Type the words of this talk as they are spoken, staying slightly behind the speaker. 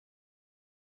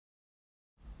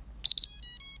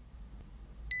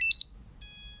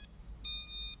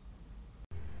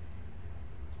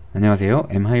안녕하세요.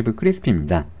 M-HIVE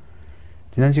크리스피입니다.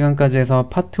 지난 시간까지 해서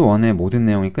파트 1의 모든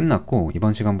내용이 끝났고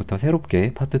이번 시간부터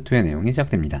새롭게 파트 2의 내용이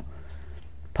시작됩니다.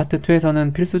 파트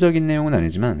 2에서는 필수적인 내용은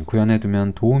아니지만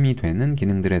구현해두면 도움이 되는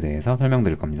기능들에 대해서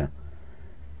설명드릴 겁니다.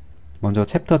 먼저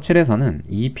챕터 7에서는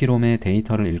EEPROM의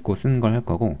데이터를 읽고 쓴 걸 할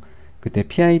거고 그때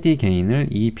PID 개인을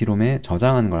EEPROM에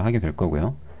저장하는 걸 하게 될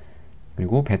거고요.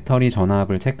 그리고 배터리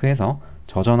전압을 체크해서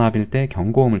저전압일 때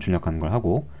경고음을 출력하는 걸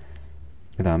하고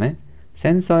그 다음에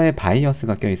센서에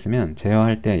바이어스가 껴있으면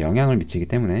제어할 때 영향을 미치기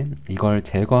때문에 이걸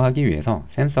제거하기 위해서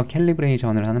센서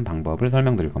캘리브레이션을 하는 방법을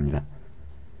설명드릴 겁니다.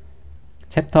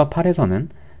 챕터 8에서는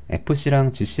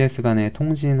FC랑 GCS 간에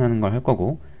통신하는 걸 할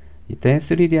거고 이때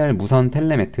 3DR 무선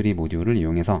텔레메트리 모듈을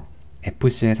이용해서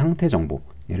FC의 상태 정보,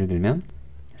 예를 들면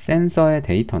센서의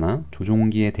데이터나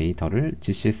조종기의 데이터를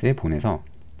GCS에 보내서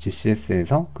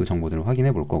GCS에서 그 정보들을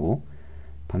확인해 볼 거고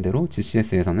반대로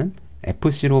GCS에서는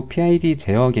FC로 PID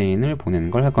제어 개인을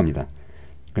보내는 걸 할 겁니다.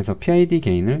 그래서 PID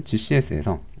개인을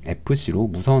GCS에서 FC로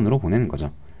무선으로 보내는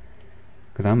거죠.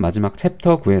 그 다음 마지막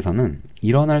챕터 9에서는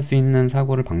일어날 수 있는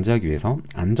사고를 방지하기 위해서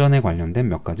안전에 관련된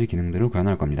몇 가지 기능들을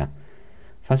구현할 겁니다.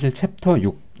 사실 챕터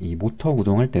 6, 이 모터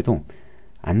구동할 때도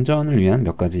안전을 위한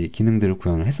몇 가지 기능들을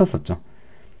구현을 했었었죠.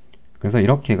 그래서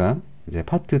이렇게가 이제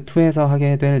파트 2에서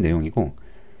하게 될 내용이고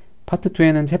파트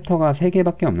 2에는 챕터가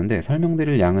 3개밖에 없는데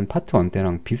설명드릴 양은 파트 1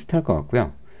 때랑 비슷할 것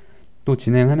같고요. 또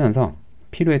진행하면서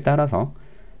필요에 따라서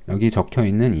여기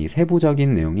적혀있는 이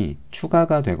세부적인 내용이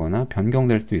추가가 되거나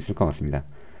변경될 수도 있을 것 같습니다.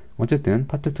 어쨌든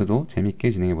파트 2도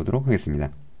재밌게 진행해 보도록 하겠습니다.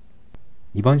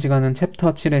 이번 시간은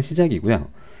챕터 7의 시작이고요.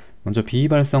 먼저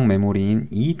비이발성 메모리인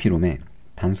EEPROM에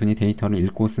단순히 데이터를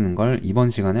읽고 쓰는 걸 이번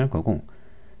시간에 할 거고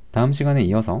다음 시간에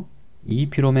이어서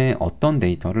EEPROM에 어떤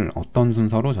데이터를 어떤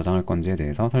순서로 저장할 건지에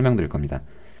대해서 설명드릴 겁니다.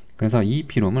 그래서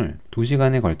EEPROM을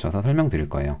 2시간에 걸쳐서 설명드릴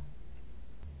거예요.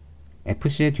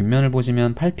 FC의 뒷면을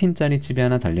보시면 8핀짜리 칩이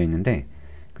하나 달려있는데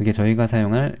그게 저희가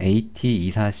사용할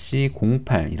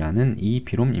AT24C08이라는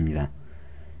EEPROM입니다.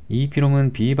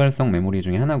 EEPROM은 비이발성 메모리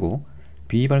중에 하나고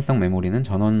비이발성 메모리는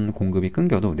전원 공급이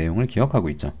끊겨도 내용을 기억하고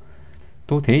있죠.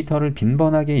 또 데이터를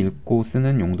빈번하게 읽고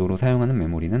쓰는 용도로 사용하는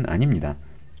메모리는 아닙니다.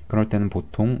 그럴 때는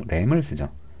보통 램을 쓰죠.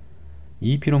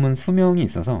 EEPROM은 수명이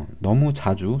있어서 너무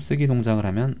자주 쓰기 동작을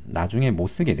하면 나중에 못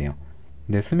쓰게 돼요.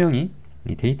 근데 수명이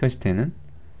이 데이터 시트에는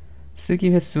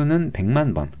쓰기 횟수는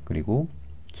 100만 번 그리고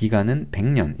기간은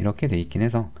 100년 이렇게 돼 있긴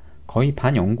해서 거의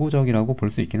반영구적이라고 볼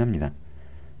수 있긴 합니다.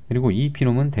 그리고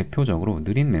EEPROM은 대표적으로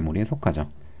느린 메모리에 속하죠.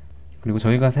 그리고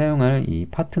저희가 사용할 이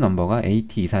파트 넘버가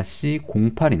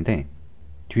AT24C08인데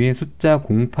뒤에 숫자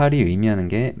 08이 의미하는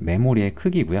게 메모리의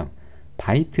크기고요.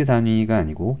 바이트 단위가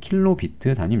아니고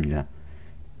킬로비트 단위입니다.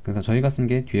 그래서 저희가 쓴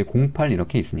게 뒤에 08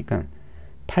 이렇게 있으니까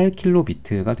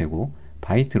 8킬로비트가 되고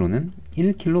바이트로는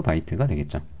 1킬로바이트가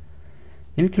되겠죠.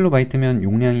 1킬로바이트면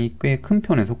용량이 꽤 큰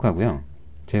편에 속하고요.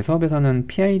 제 수업에서는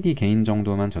PID 개인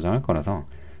정도만 저장할 거라서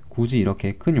굳이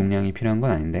이렇게 큰 용량이 필요한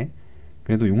건 아닌데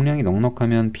그래도 용량이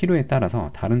넉넉하면 필요에 따라서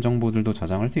다른 정보들도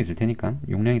저장할 수 있을 테니까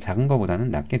용량이 작은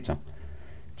거보다는 낫겠죠.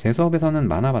 제 수업에서는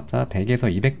많아봤자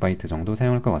 100에서 200바이트 정도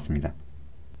사용할 것 같습니다.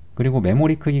 그리고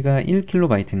메모리 크기가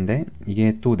 1kB인데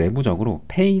이게 또 내부적으로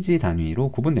페이지 단위로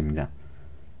구분됩니다.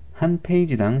 한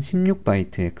페이지당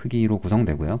 16바이트의 크기로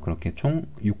구성되고요. 그렇게 총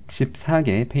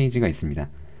 64개의 페이지가 있습니다.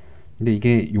 근데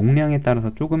이게 용량에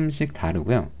따라서 조금씩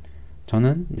다르고요.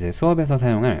 저는 이제 수업에서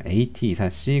사용할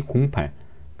AT24C08,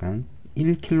 그러니까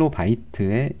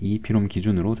 1kB의 EEPROM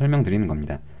기준으로 설명드리는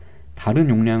겁니다. 다른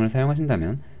용량을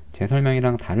사용하신다면 제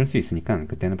설명이랑 다를 수 있으니까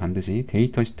그때는 반드시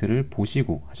데이터 시트를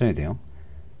보시고 하셔야 돼요.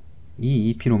 이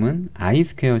EEPROM은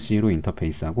I2C로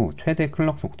인터페이스하고 최대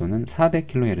클럭 속도는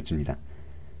 400kHz입니다.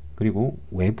 그리고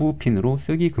외부 핀으로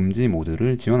쓰기 금지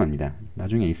모드를 지원합니다.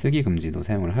 나중에 이 쓰기 금지도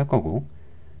사용을 할 거고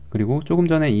그리고 조금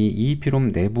전에 이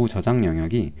EEPROM 내부 저장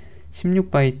영역이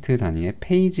 16바이트 단위의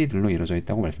페이지들로 이루어져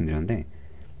있다고 말씀드렸는데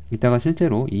이따가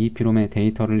실제로 EEPROM의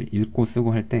데이터를 읽고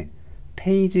쓰고 할 때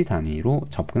페이지 단위로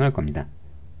접근할 겁니다.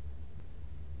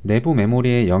 내부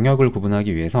메모리의 영역을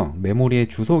구분하기 위해서 메모리의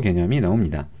주소 개념이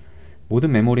나옵니다.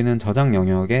 모든 메모리는 저장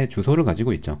영역에 주소를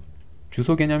가지고 있죠.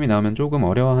 주소 개념이 나오면 조금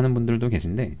어려워하는 분들도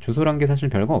계신데 주소란 게 사실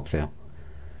별거 없어요.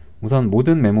 우선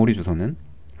모든 메모리 주소는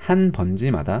한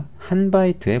번지마다 한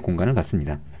바이트의 공간을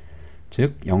갖습니다.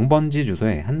 즉 0번지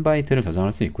주소에 한 바이트를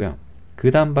저장할 수 있고요.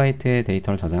 그 다음 바이트의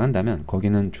데이터를 저장한다면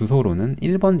거기는 주소로는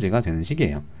 1번지가 되는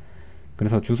식이에요.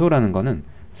 그래서 주소라는 거는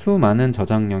수많은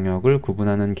저장 영역을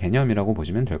구분하는 개념이라고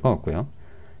보시면 될 것 같고요.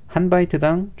 한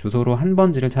바이트당 주소로 한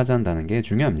번지를 차지한다는 게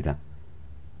중요합니다.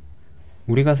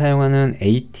 우리가 사용하는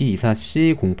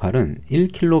AT24C08은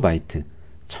 1kB,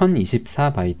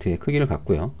 1024바이트의 크기를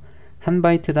갖고요. 한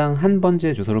바이트당 한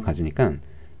번지의 주소를 가지니까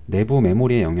내부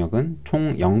메모리의 영역은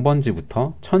총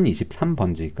 0번지부터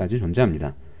 1023번지까지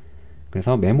존재합니다.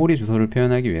 그래서 메모리 주소를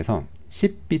표현하기 위해서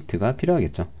 10비트가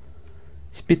필요하겠죠.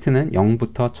 10비트는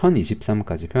 0부터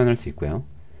 1023까지 표현할 수 있고요.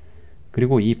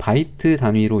 그리고 이 바이트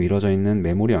단위로 이루어져 있는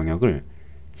메모리 영역을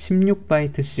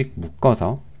 16바이트씩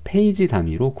묶어서 페이지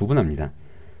단위로 구분합니다.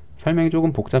 설명이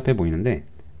조금 복잡해 보이는데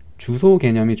주소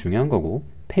개념이 중요한 거고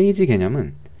페이지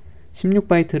개념은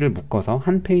 16바이트를 묶어서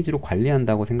한 페이지로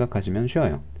관리한다고 생각하시면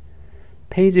쉬워요.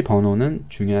 페이지 번호는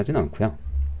중요하진 않고요.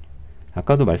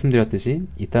 아까도 말씀드렸듯이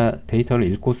이따 데이터를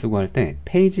읽고 쓰고 할 때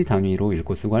페이지 단위로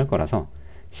읽고 쓰고 할 거라서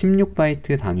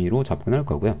 16바이트 단위로 접근할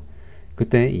거고요.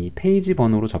 그때 이 페이지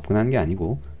번호로 접근하는 게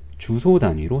아니고 주소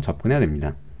단위로 접근해야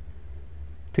됩니다.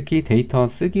 특히 데이터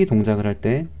쓰기 동작을 할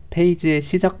때 페이지의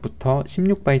시작부터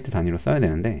 16바이트 단위로 써야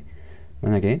되는데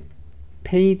만약에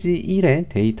페이지 1에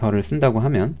데이터를 쓴다고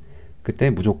하면 그때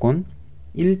무조건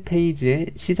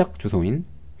 1페이지의 시작 주소인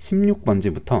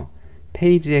 16번지부터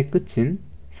페이지의 끝인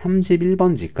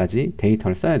 31번지까지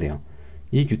데이터를 써야 돼요.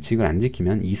 이 규칙을 안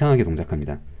지키면 이상하게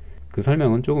동작합니다. 그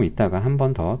설명은 조금 이따가 한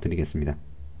번 더 드리겠습니다.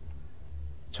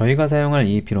 저희가 사용할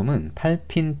EEPROM은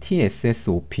 8핀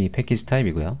TSS5P 패키지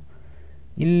타입이고요.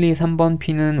 1, 2, 3번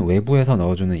핀은 외부에서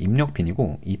넣어주는 입력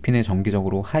핀이고 이 핀에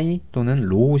정기적으로 하이 또는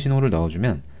로우 신호를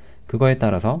넣어주면 그거에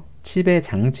따라서 칩의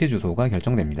장치 주소가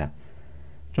결정됩니다.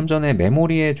 좀 전에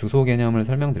메모리의 주소 개념을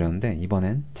설명드렸는데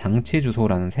이번엔 장치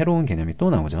주소라는 새로운 개념이 또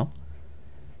나오죠.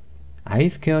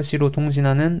 I2C로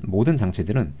통신하는 모든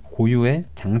장치들은 고유의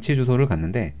장치 주소를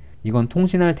갖는데 이건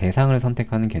통신할 대상을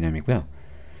선택하는 개념이고요.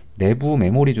 내부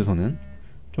메모리 주소는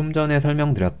좀 전에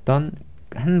설명드렸던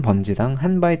한 번지당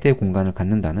한 바이트의 공간을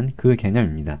갖는다는 그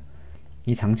개념입니다.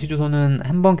 이 장치 주소는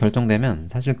한번 결정되면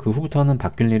사실 그 후부터는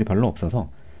바뀔 일이 별로 없어서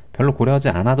별로 고려하지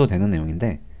않아도 되는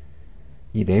내용인데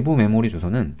이 내부 메모리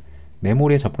주소는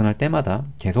메모리에 접근할 때마다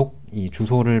계속 이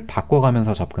주소를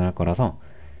바꿔가면서 접근할 거라서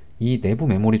이 내부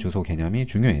메모리 주소 개념이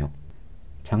중요해요.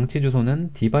 장치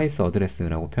주소는 디바이스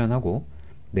어드레스라고 표현하고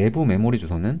내부 메모리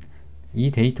주소는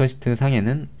이 데이터 시트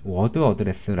상에는 워드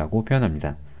어드레스라고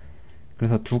표현합니다.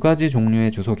 그래서 두 가지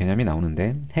종류의 주소 개념이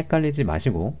나오는데 헷갈리지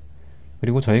마시고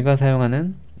그리고 저희가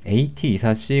사용하는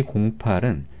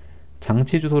AT24C08은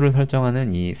장치 주소를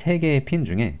설정하는 이 세 개의 핀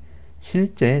중에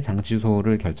실제 장치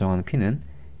주소를 결정하는 핀은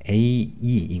A2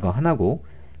 이거 하나고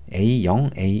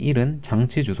A0, A1은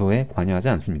장치 주소에 관여하지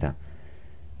않습니다.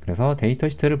 그래서 데이터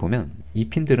시트를 보면 이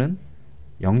핀들은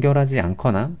연결하지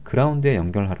않거나 그라운드에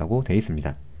연결하라고 되어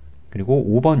있습니다. 그리고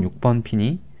 5번, 6번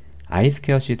핀이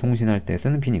I2C 통신할 때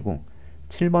쓰는 핀이고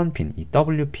 7번 핀, 이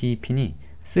WP 핀이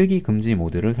쓰기 금지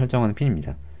모드를 설정하는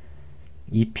핀입니다.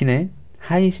 이 핀에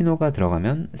하이 신호가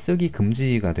들어가면 쓰기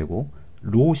금지가 되고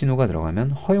로우 신호가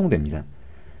들어가면 허용됩니다.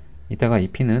 이따가 이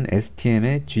핀은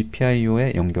STM의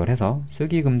GPIO에 연결해서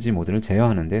쓰기 금지 모드를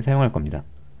제어하는 데 사용할 겁니다.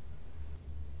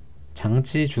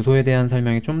 장치 주소에 대한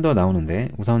설명이 좀 더 나오는데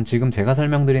우선 지금 제가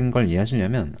설명드린 걸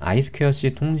이해하시려면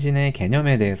I2C 통신의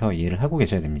개념에 대해서 이해를 하고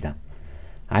계셔야 됩니다.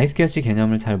 I2C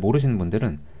개념을 잘 모르시는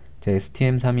분들은 제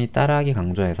STM32 따라하기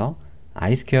강좌에서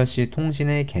I2C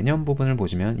통신의 개념 부분을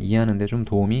보시면 이해하는 데 좀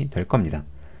도움이 될 겁니다.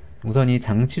 우선 이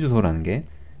장치 주소라는 게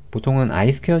보통은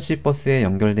I2C 버스에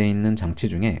연결되어 있는 장치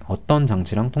중에 어떤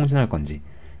장치랑 통신할 건지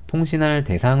통신할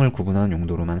대상을 구분하는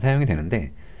용도로만 사용이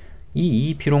되는데 이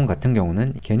EEPROM 같은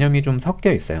경우는 개념이 좀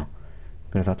섞여 있어요.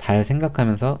 그래서 잘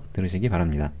생각하면서 들으시기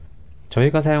바랍니다.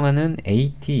 저희가 사용하는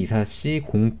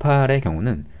AT24C08의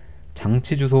경우는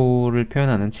장치 주소를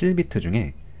표현하는 7비트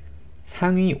중에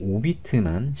상위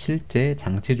 5비트만 실제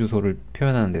장치 주소를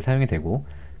표현하는 데 사용이 되고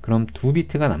그럼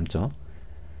 2비트가 남죠.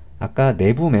 아까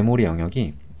내부 메모리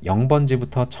영역이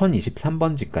 0번지부터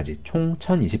 1023번지까지 총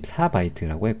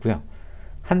 1024바이트라고 했고요.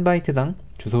 한 바이트당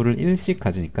주소를 1씩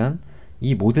가지니까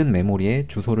이 모든 메모리에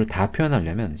주소를 다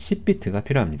표현하려면 10비트가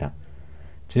필요합니다.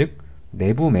 즉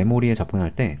내부 메모리에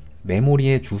접근할 때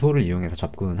메모리의 주소를 이용해서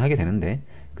접근하게 되는데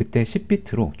그때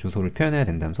 10비트로 주소를 표현해야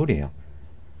된다는 소리예요.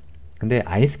 근데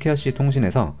I2C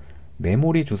통신에서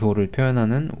메모리 주소를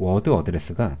표현하는 워드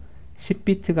어드레스가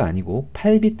 10비트가 아니고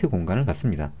 8비트 공간을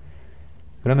갖습니다.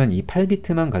 그러면 이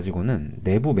 8비트만 가지고는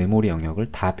내부 메모리 영역을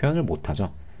다 표현을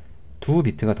못하죠.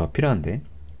 2비트가 더 필요한데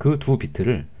그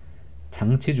 2비트를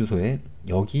장치 주소에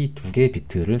여기 2개의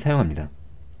비트를 사용합니다.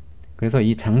 그래서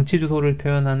이 장치 주소를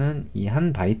표현하는 이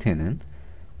한 바이트에는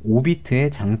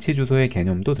 5비트의 장치 주소의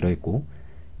개념도 들어있고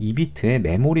 2비트의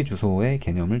메모리 주소의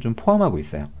개념을 좀 포함하고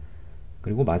있어요.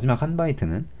 그리고 마지막 한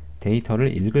바이트는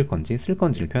데이터를 읽을 건지 쓸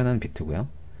건지를 표현하는 비트고요.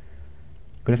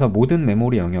 그래서 모든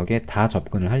메모리 영역에 다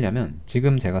접근을 하려면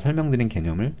지금 제가 설명드린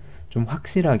개념을 좀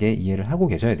확실하게 이해를 하고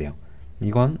계셔야 돼요.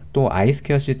 이건 또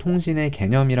I2C 통신의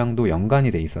개념이랑도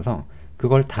연관이 돼 있어서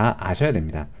그걸 다 아셔야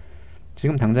됩니다.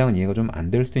 지금 당장은 이해가 좀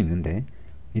안 될 수도 있는데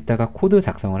이따가 코드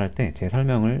작성을 할 때 제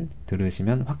설명을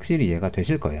들으시면 확실히 이해가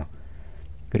되실 거예요.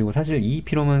 그리고 사실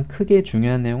EEPROM은 크게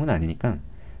중요한 내용은 아니니까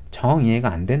정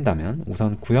이해가 안 된다면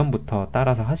우선 구현부터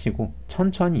따라서 하시고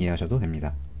천천히 이해하셔도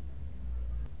됩니다.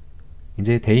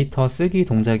 이제 데이터 쓰기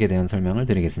동작에 대한 설명을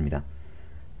드리겠습니다.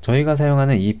 저희가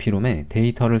사용하는 EEPROM에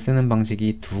데이터를 쓰는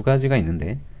방식이 두 가지가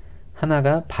있는데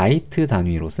하나가 바이트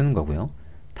단위로 쓰는 거고요.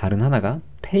 다른 하나가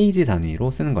페이지 단위로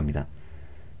쓰는 겁니다.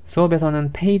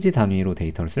 수업에서는 페이지 단위로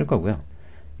데이터를 쓸 거고요.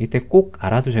 이때 꼭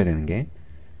알아두셔야 되는 게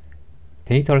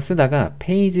데이터를 쓰다가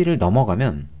페이지를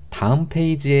넘어가면 다음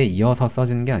페이지에 이어서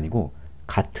써지는 게 아니고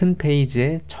같은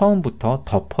페이지에 처음부터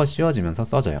덮어 씌워지면서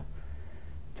써져요.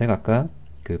 제가 아까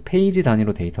그 페이지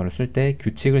단위로 데이터를 쓸 때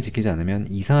규칙을 지키지 않으면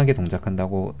이상하게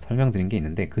동작한다고 설명드린 게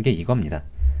있는데 그게 이겁니다.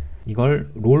 이걸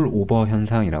rollover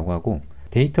현상이라고 하고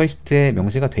데이터 시트에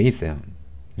명시가 돼 있어요.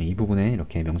 이 부분에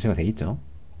이렇게 명시가 돼 있죠.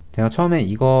 제가 처음에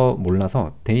이거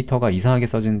몰라서 데이터가 이상하게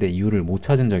써지는데 이유를 못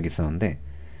찾은 적이 있었는데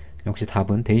역시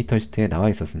답은 데이터 시트에 나와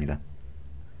있었습니다.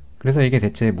 그래서 이게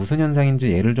대체 무슨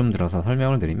현상인지 예를 좀 들어서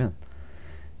설명을 드리면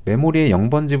메모리의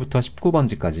 0번지부터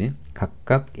 19번지까지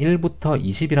각각 1부터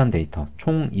 20이란 데이터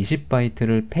총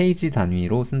 20바이트를 페이지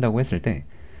단위로 쓴다고 했을 때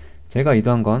제가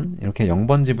의도한 건 이렇게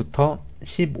 0번지부터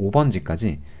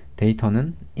 15번지까지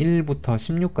데이터는 1부터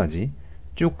 16까지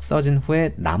쭉 써진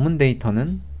후에 남은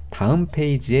데이터는 다음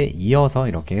페이지에 이어서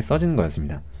이렇게 써진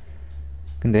거였습니다.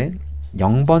 근데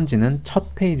 0번지는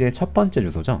첫 페이지의 첫 번째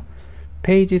주소죠.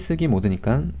 페이지 쓰기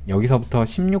모드니까 여기서부터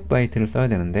 16바이트를 써야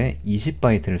되는데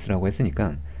 20바이트를 쓰라고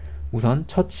했으니까 우선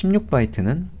첫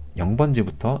 16바이트는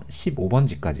 0번지부터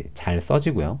 15번지까지 잘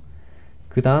써지고요.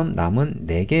 그 다음 남은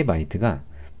 4개 바이트가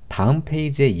다음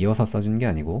페이지에 이어서 써진 게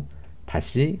아니고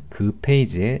다시 그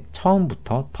페이지에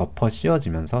처음부터 덮어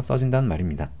씌워지면서 써진다는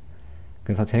말입니다.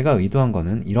 그래서 제가 의도한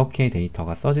거는 이렇게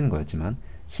데이터가 써진 거였지만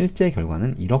실제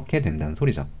결과는 이렇게 된다는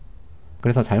소리죠.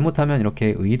 그래서 잘못하면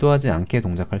이렇게 의도하지 않게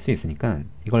동작할 수 있으니까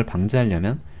이걸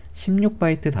방지하려면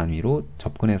 16바이트 단위로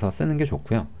접근해서 쓰는 게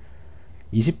좋고요.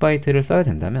 20바이트를 써야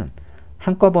된다면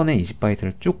한꺼번에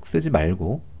 20바이트를 쭉 쓰지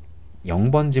말고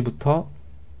 0번지부터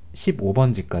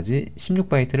 15번지까지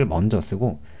 16바이트를 먼저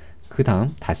쓰고 그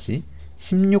다음 다시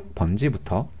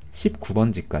 16번지부터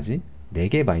 19번지까지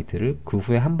 4개 바이트를 그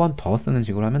후에 한 번 더 쓰는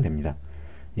식으로 하면 됩니다.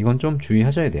 이건 좀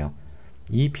주의하셔야 돼요.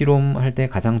 EEPROM 할 때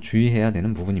가장 주의해야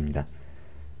되는 부분입니다.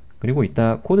 그리고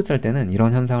이따 코드 짤 때는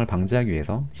이런 현상을 방지하기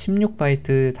위해서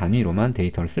 16바이트 단위로만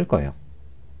데이터를 쓸 거예요.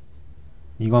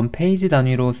 이건 페이지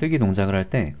단위로 쓰기 동작을 할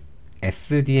때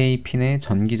SDA 핀의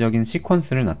전기적인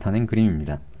시퀀스를 나타낸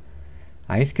그림입니다.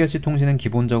 I2C 통신은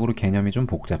기본적으로 개념이 좀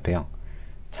복잡해요.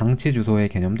 장치 주소의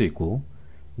개념도 있고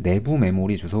내부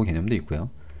메모리 주소 개념도 있고요.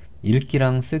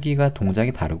 읽기랑 쓰기가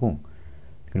동작이 다르고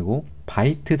그리고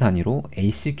바이트 단위로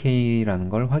ACK라는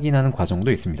걸 확인하는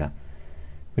과정도 있습니다.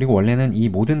 그리고 원래는 이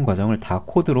모든 과정을 다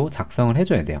코드로 작성을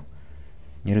해줘야 돼요.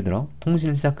 예를 들어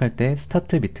통신을 시작할 때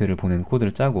스타트 비트를 보낸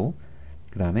코드를 짜고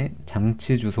그 다음에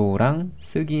장치 주소랑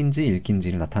쓰기인지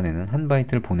읽기인지를 나타내는 한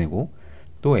바이트를 보내고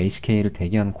또 ACK를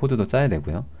대기하는 코드도 짜야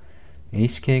되고요.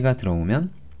 ACK가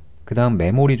들어오면 그 다음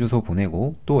메모리 주소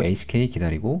보내고 또 ACK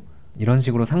기다리고 이런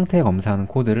식으로 상태 검사하는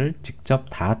코드를 직접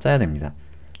다 짜야 됩니다.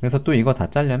 그래서 또 이거 다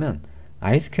짜려면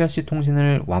I2C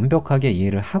통신을 완벽하게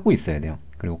이해를 하고 있어야 돼요.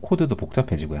 그리고 코드도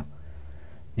복잡해지고요.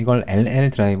 이걸 LL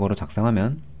드라이버로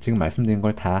작성하면 지금 말씀드린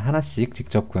걸 다 하나씩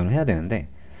직접 구현을 해야 되는데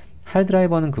할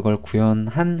드라이버는 그걸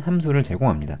구현한 함수를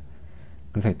제공합니다.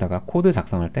 그래서 이따가 코드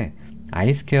작성할 때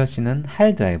I2C는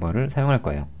할 드라이버를 사용할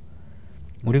거예요.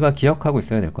 우리가 기억하고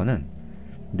있어야 될 거는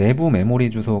내부 메모리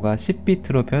주소가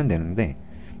 10비트로 표현되는데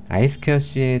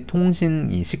I2C의 통신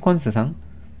이 시퀀스상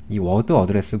이 워드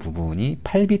어드레스 부분이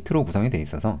 8비트로 구성이 되어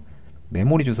있어서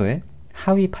메모리 주소의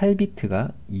하위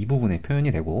 8비트가 이 부분에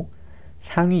표현이 되고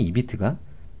상위 2비트가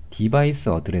디바이스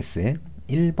어드레스의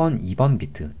 1번, 2번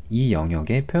비트 이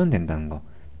영역에 표현된다는 거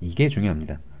이게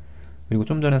중요합니다. 그리고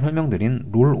좀 전에 설명드린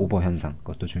롤오버 현상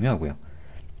그것도 중요하고요.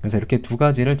 그래서 이렇게 두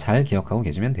가지를 잘 기억하고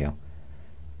계시면 돼요.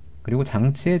 그리고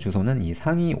장치의 주소는 이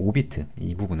상위 5비트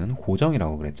이 부분은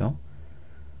고정이라고 그랬죠.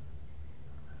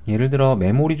 예를 들어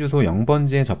메모리 주소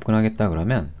 0번지에 접근하겠다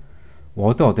그러면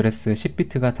워드 어드레스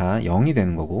 10비트가 다 0이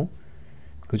되는 거고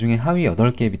그 중에 하위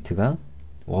 8개 비트가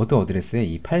워드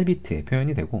어드레스의 이 8비트에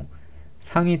표현이 되고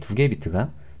상위 2개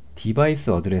비트가 디바이스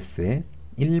어드레스의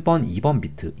 1번, 2번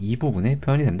비트 이 부분에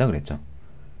표현이 된다 그랬죠.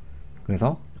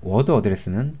 그래서 워드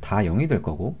어드레스는 다 0이 될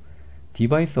거고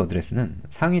디바이스 어드레스는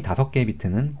상위 5개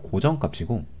비트는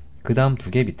고정값이고 그 다음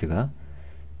 2개 비트가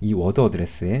이 워드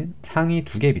어드레스의 상위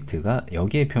 2개 비트가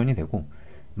여기에 표현이 되고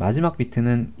마지막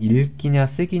비트는 읽기냐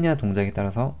쓰기냐 동작에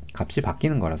따라서 값이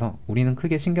바뀌는 거라서 우리는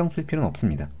크게 신경 쓸 필요는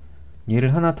없습니다.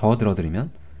 예를 하나 더 들어드리면,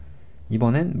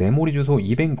 이번엔 메모리 주소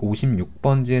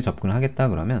 256번지에 접근을 하겠다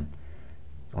그러면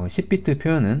 10비트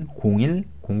표현은 01,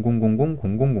 0000,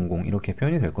 0000 이렇게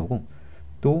표현이 될 거고,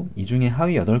 또 이 중에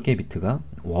하위 8개 비트가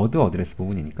워드 어드레스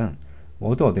부분이니까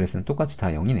워드 어드레스는 똑같이 다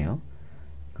 0이네요.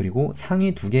 그리고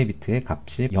상위 2개 비트의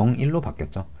값이 0, 1로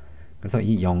바뀌었죠. 그래서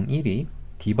이 0, 1이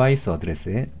디바이스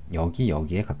어드레스에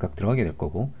여기에 각각 들어가게 될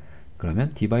거고,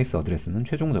 그러면 디바이스 어드레스는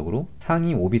최종적으로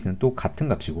상위 5비트는 또 같은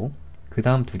값이고, 그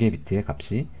다음 2개 비트의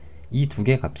값이 이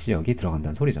 2개 값이 여기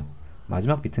들어간다는 소리죠.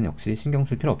 마지막 비트는 역시 신경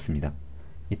쓸 필요 없습니다.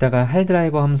 이따가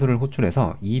할드라이버 함수를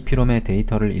호출해서 EEPROM의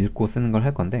데이터를 읽고 쓰는 걸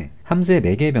할 건데, 함수의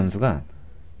매개 변수가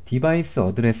디바이스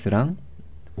어드레스랑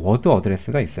워드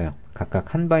어드레스가 있어요. 각각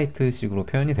 1바이트씩으로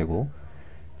표현이 되고,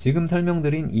 지금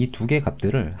설명드린 이 2개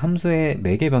값들을 함수의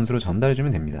매개 변수로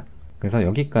전달해주면 됩니다. 그래서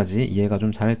여기까지 이해가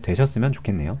좀 잘 되셨으면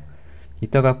좋겠네요.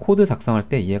 이따가 코드 작성할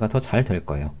때 이해가 더 잘 될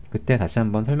거예요. 그때 다시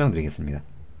한번 설명드리겠습니다.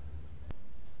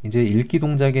 이제 읽기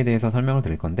동작에 대해서 설명을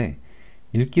드릴 건데,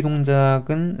 읽기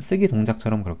동작은 쓰기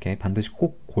동작처럼 그렇게 반드시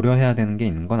꼭 고려해야 되는 게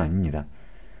있는 건 아닙니다.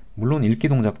 물론 읽기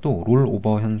동작도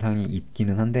롤오버 현상이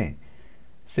있기는 한데,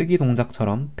 쓰기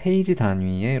동작처럼 페이지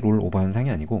단위의 롤오버 현상이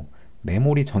아니고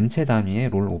메모리 전체 단위의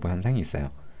롤오버 현상이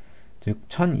있어요. 즉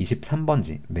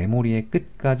 1023번지 메모리의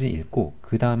끝까지 읽고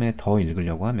그 다음에 더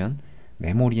읽으려고 하면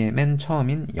메모리의 맨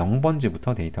처음인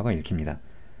 0번지부터 데이터가 읽힙니다.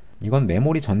 이건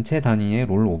메모리 전체 단위의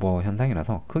롤오버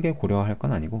현상이라서 크게 고려할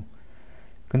건 아니고,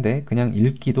 근데 그냥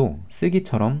읽기도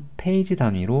쓰기처럼 페이지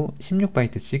단위로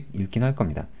 16바이트씩 읽긴 할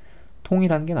겁니다.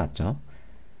 통일하는 게 낫죠.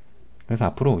 그래서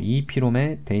앞으로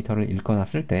EEPROM의 데이터를 읽거나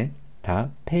쓸 때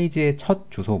다 페이지의 첫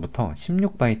주소부터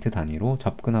 16바이트 단위로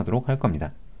접근하도록 할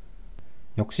겁니다.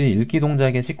 역시 읽기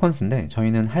동작의 시퀀스인데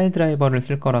저희는 할드라이버를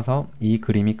쓸 거라서 이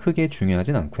그림이 크게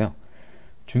중요하진 않고요.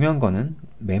 중요한 거는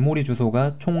메모리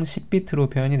주소가 총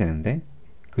 10비트로 표현이 되는데,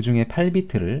 그 중에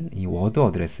 8비트를 이 워드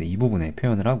어드레스 이 부분에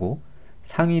표현을 하고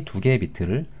상위 2개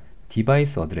비트를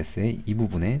디바이스 어드레스의 이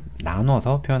부분에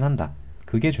나눠서 표현한다.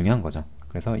 그게 중요한 거죠.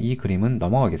 그래서 이 그림은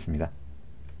넘어가겠습니다.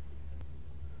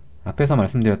 앞에서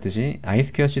말씀드렸듯이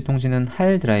I2C 통신은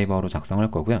할 드라이버로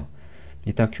작성할 거고요.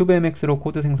 이따 큐브MX로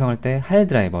코드 생성할 때 할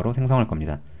드라이버로 생성할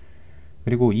겁니다.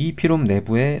 그리고 EEPROM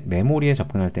내부의 메모리에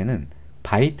접근할 때는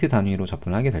바이트 단위로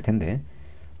접근을 하게 될 텐데,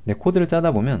 코드를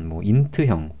짜다 보면 뭐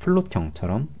인트형,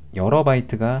 플롯형처럼 여러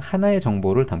바이트가 하나의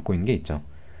정보를 담고 있는 게 있죠.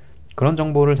 그런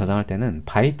정보를 저장할 때는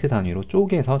바이트 단위로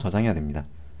쪼개서 저장해야 됩니다.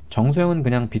 정수형은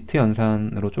그냥 비트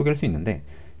연산으로 쪼갤 수 있는데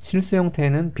실수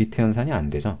형태는 비트 연산이 안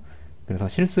되죠. 그래서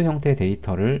실수 형태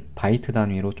데이터를 바이트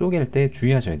단위로 쪼갤 때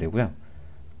주의하셔야 되고요.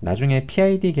 나중에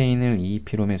PID 개인을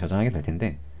EEPROM에 저장하게 될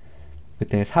텐데,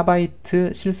 그때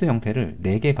 4바이트 실수 형태를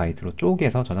 4개 바이트로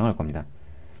쪼개서 저장할 겁니다.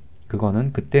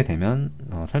 그거는 그때 되면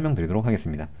설명드리도록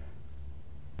하겠습니다.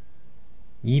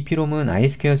 EEPROM은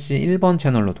I2C 1번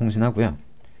채널로 통신하고요.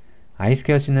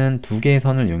 I2C는 2개의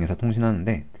선을 이용해서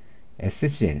통신하는데,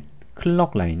 SCL,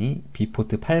 클럭 라인이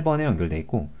B포트 8번에 연결되어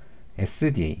있고,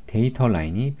 SDA, 데이터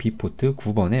라인이 B포트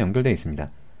 9번에 연결되어 있습니다.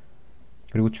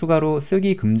 그리고 추가로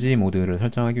쓰기 금지 모드를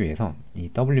설정하기 위해서 이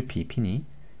WP 핀이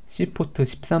C포트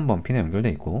 13번 핀에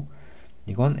연결되어 있고,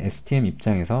 이건 STM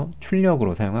입장에서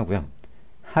출력으로 사용하고요.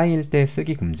 하이일 때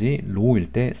쓰기 금지,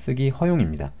 로우일 때 쓰기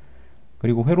허용입니다.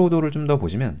 그리고 회로도를 좀 더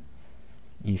보시면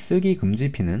이 쓰기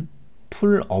금지 핀은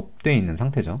풀업 되어 있는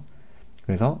상태죠.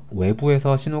 그래서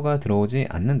외부에서 신호가 들어오지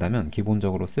않는다면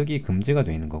기본적으로 쓰기 금지가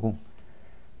되어 있는 거고,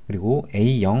 그리고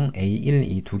A0, A1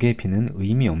 이 2개 핀은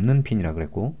의미 없는 핀이라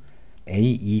그랬고,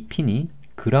 A2 핀이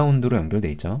그라운드로 연결되어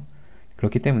있죠.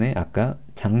 그렇기 때문에 아까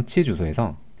장치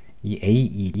주소에서 이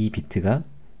A2 비트가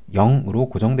 0으로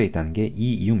고정되어 있다는 게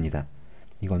이 이유입니다.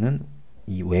 이거는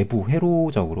이 외부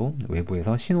회로적으로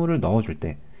외부에서 신호를 넣어줄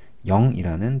때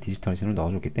 0이라는 디지털 신호를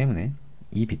넣어줬기 때문에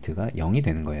이 비트가 0이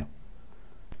되는 거예요.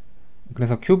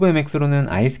 그래서 큐브MX로는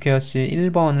I2C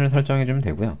 1번을 설정해주면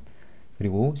되고요.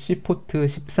 그리고 C포트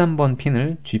 13번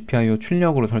핀을 GPIO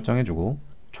출력으로 설정해주고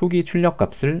초기 출력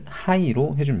값을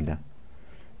하이로 해줍니다.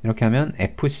 이렇게 하면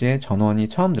FC에 전원이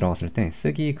처음 들어갔을 때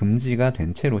쓰기 금지가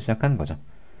된 채로 시작하는 거죠.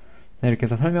 자, 이렇게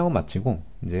해서 설명은 마치고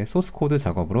이제 소스 코드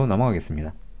작업으로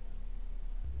넘어가겠습니다.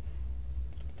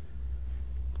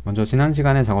 먼저 지난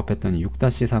시간에 작업했던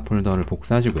 6-4 폴더를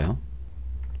복사하시고요.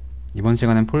 이번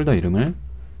시간엔 폴더 이름을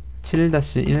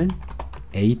 7-1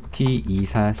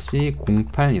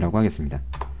 AT24C08이라고 하겠습니다.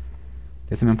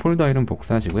 됐으면 폴더 이름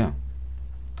복사하시고요.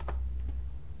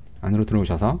 안으로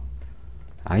들어오셔서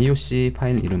IOC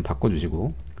파일 이름 바꿔주시고,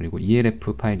 그리고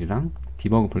ELF 파일이랑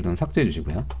디버그 폴더는 삭제해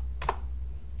주시고요.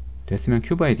 됐으면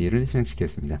큐브 아이디를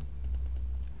실행시키겠습니다.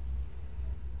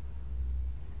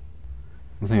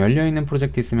 우선 열려있는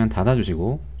프로젝트 있으면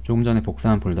닫아주시고 조금 전에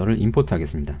복사한 폴더를 임포트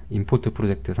하겠습니다. 임포트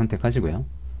프로젝트 선택하시고요.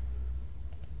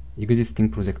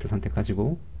 existing 프로젝트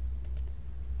선택하시고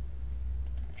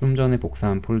좀 전에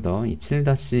복사한 폴더 이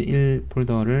 7-1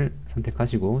 폴더를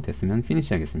선택하시고 됐으면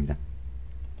피니시 하겠습니다.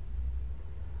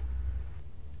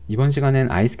 이번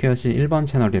시간엔 iSquareC 1번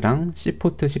채널이랑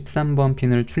C포트 13번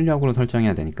핀을 출력으로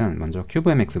설정해야 되니까 먼저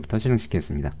CubeMX부터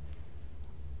실행시키겠습니다.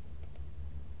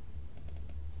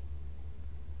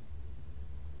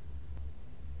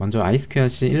 먼저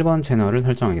iSquareC 1번 채널을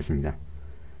설정하겠습니다.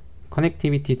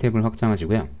 커넥티비티 탭을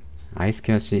확장하시고요.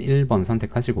 iSquareC 1번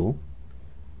선택하시고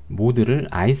모드를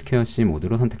iSquareC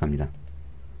모드로 선택합니다.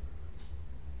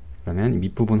 그러면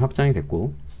밑부분 확장이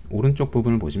됐고 오른쪽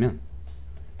부분을 보시면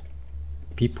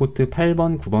B포트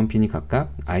 8번, 9번 핀이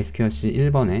각각 iSquareC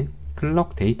 1번에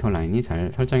클럭 데이터 라인이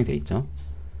잘 설정이 되어 있죠.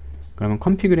 그러면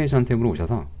컨피그레이션 탭으로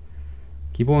오셔서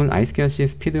기본 iSquareC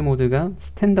스피드 모드가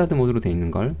스탠다드 모드로 되어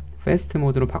있는 걸 패스트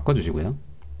모드로 바꿔주시고요.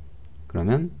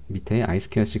 그러면 밑에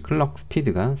iSquareC 클럭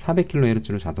스피드가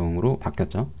 400kHz로 자동으로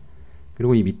바뀌었죠.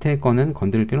 그리고 이 밑에 거는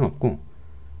건드릴 필요는 없고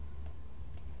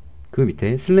그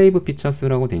밑에 슬레이브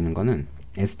피처스라고 되어 있는 거는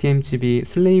STM 칩이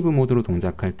슬레이브 모드로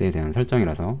동작할 때에 대한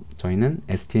설정이라서 저희는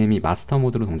STM이 마스터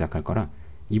모드로 동작할 거라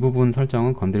이 부분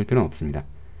설정은 건드릴 필요는 없습니다.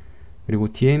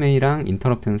 그리고 DMA랑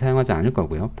인터럽트는 사용하지 않을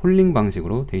거고요. 폴링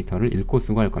방식으로 데이터를 읽고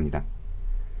쓰고 할 겁니다.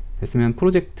 됐으면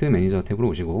프로젝트 매니저 탭으로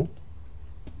오시고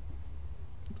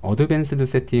어드밴스드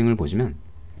세팅을 보시면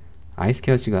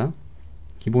iSquareC가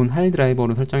기본 할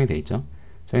드라이버로 설정이 되어 있죠.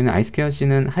 저희는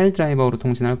iSquareC는 할 드라이버로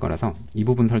통신할 거라서 이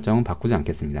부분 설정은 바꾸지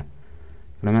않겠습니다.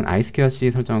 그러면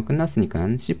iSquareC 설정은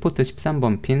끝났으니까 C포트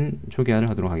 13번 핀 초기화를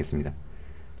하도록 하겠습니다.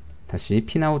 다시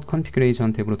핀아웃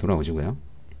컨피그레이션 탭으로 돌아오시고요.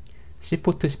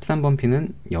 C포트 13번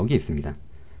핀은 여기 있습니다.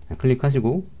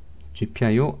 클릭하시고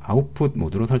GPIO 아웃풋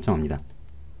모드로 설정합니다.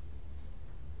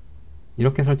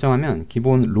 이렇게 설정하면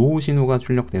기본 로우 신호가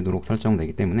출력되도록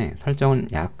설정되기 때문에 설정을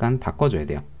약간 바꿔줘야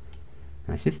돼요.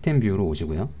 시스템 뷰로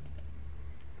오시고요.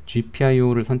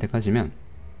 GPIO를 선택하시면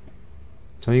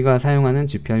저희가 사용하는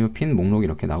GPIO 핀 목록이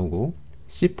이렇게 나오고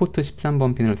C포트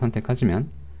 13번 핀을 선택하시면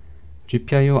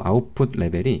GPIO 아웃풋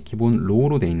레벨이 기본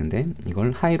로우로 되어 있는데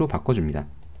이걸 하이로 바꿔줍니다.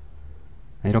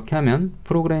 이렇게 하면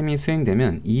프로그램이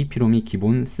수행되면 EEPROM이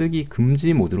기본 쓰기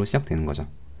금지 모드로 시작되는 거죠.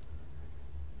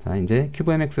 자, 이제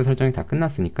CubeMX 설정이 다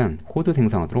끝났으니까 코드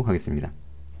생성하도록 하겠습니다.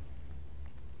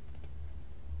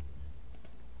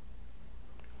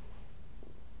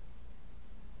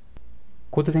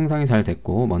 코드 생성이 잘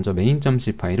됐고 먼저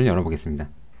main.c 파일을 열어보겠습니다.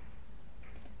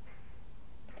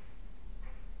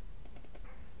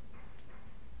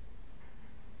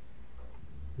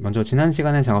 먼저 지난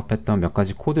시간에 작업했던 몇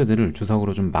가지 코드들을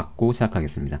주석으로 좀 막고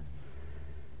시작하겠습니다.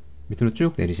 밑으로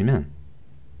쭉 내리시면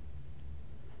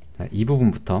자, 이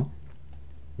부분부터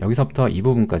여기서부터 이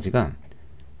부분까지가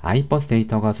iBus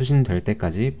데이터가 수신될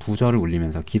때까지 부저를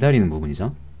울리면서 기다리는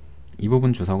부분이죠. 이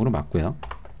부분 주석으로 막고요.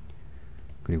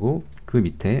 그리고 그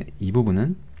밑에 이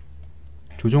부분은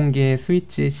조종기의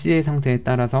스위치 C의 상태에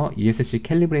따라서 ESC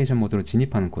캘리브레이션 모드로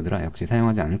진입하는 코드라 역시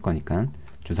사용하지 않을 거니까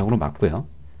주석으로 막고요.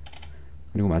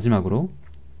 그리고 마지막으로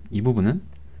이 부분은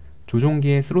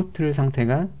조종기의 스로틀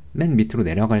상태가 맨 밑으로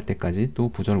내려갈 때까지 또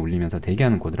부저를 울리면서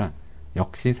대기하는 코드라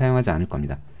역시 사용하지 않을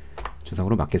겁니다.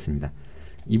 주석으로 막겠습니다.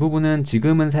 이 부분은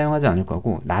지금은 사용하지 않을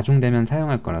거고 나중 되면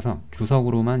사용할 거라서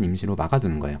주석으로만 임시로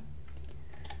막아두는 거예요.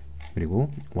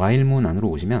 그리고 while문 안으로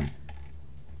오시면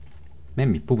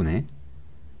맨 밑부분에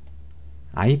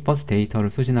iBus 데이터를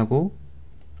수신하고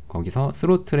거기서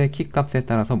스로틀의 키 값에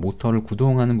따라서 모터를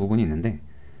구동하는 부분이 있는데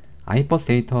iBus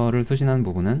데이터를 수신하는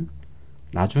부분은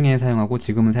나중에 사용하고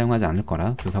지금은 사용하지 않을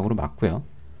거라 주석으로 막고요.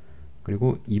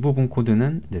 그리고 이 부분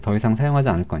코드는 이제 더 이상 사용하지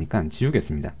않을 거니까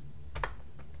지우겠습니다.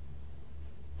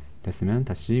 됐으면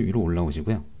다시 위로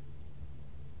올라오시고요.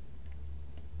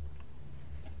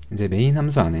 이제 메인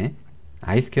함수 안에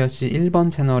iSquareC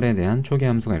 1번 채널에 대한 초기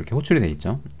함수가 이렇게 호출이 되어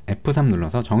있죠. F3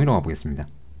 눌러서 정의로 가보겠습니다.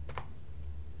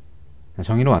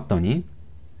 정의로 왔더니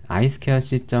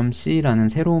iSquareC.c라는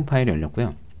새로운 파일이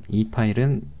열렸고요. 이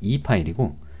파일은 이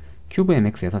파일이고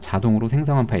CubeMX에서 자동으로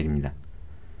생성한 파일입니다.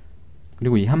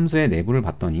 그리고 이 함수의 내부를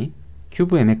봤더니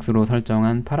CubeMX로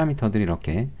설정한 파라미터들이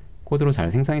이렇게 코드로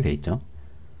잘 생성이 되어 있죠.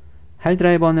 할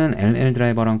드라이버는 LL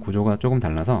드라이버랑 구조가 조금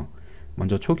달라서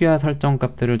먼저 초기화 설정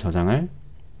값들을 저장할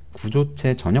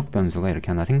구조체 전역 변수가 이렇게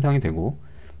하나 생성이 되고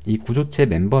이 구조체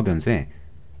멤버 변수에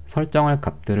설정할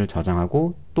값들을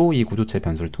저장하고 또 이 구조체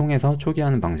변수를 통해서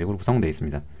초기화하는 방식으로 구성되어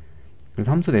있습니다.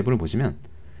 그래서 함수 내부를 보시면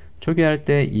초기화할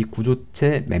때 이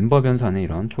구조체 멤버 변수 안에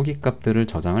이런 초기 값들을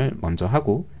저장을 먼저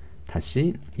하고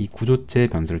다시 이 구조체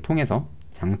변수를 통해서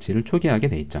장치를 초기화하게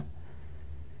되어 있죠.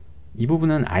 이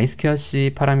부분은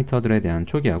I2C 파라미터들에 대한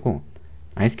초기화고,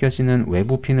 I2C는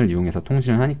외부 핀을 이용해서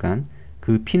통신을 하니까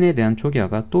그 핀에 대한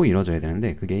초기화가 또 이루어져야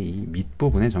되는데 그게 이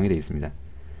밑부분에 정의되어 있습니다.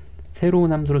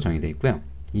 새로운 함수로 정의되어 있고요.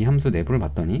 이 함수 내부를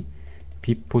봤더니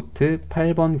빗포트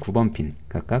 8번, 9번 핀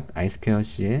각각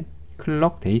I2C의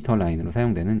클럭 데이터 라인으로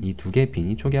사용되는 이 두 개의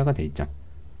핀이 초기화가 되어 있죠.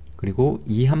 그리고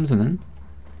이 함수는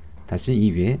다시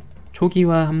이 위에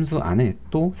초기화 함수 안에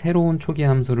또 새로운 초기화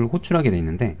함수를 호출하게 되어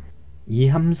있는데, 이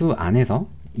함수 안에서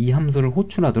이 함수를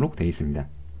호출하도록 되어 있습니다.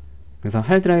 그래서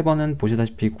할 드라이버는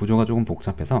보시다시피 구조가 조금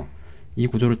복잡해서 이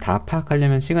구조를 다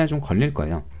파악하려면 시간이 좀 걸릴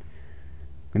거예요.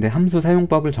 근데 함수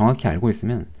사용법을 정확히 알고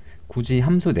있으면 굳이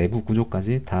함수 내부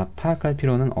구조까지 다 파악할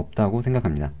필요는 없다고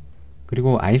생각합니다.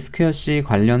 그리고 I2C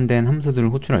관련된 함수들을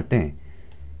호출할 때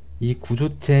이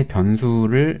구조체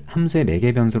변수를 함수의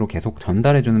매개 변수로 계속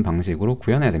전달해주는 방식으로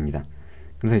구현해야 됩니다.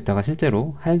 그래서 이따가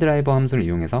실제로 할 드라이버 함수를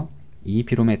이용해서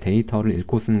EEPROM의 데이터를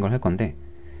읽고 쓰는 걸 할 건데,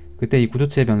 그때 이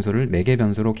구조체 변수를 매개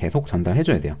변수로 계속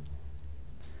전달해줘야 돼요.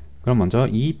 그럼 먼저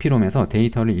EEPROM에서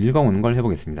데이터를 읽어오는 걸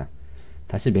해보겠습니다.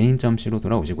 다시 main.c로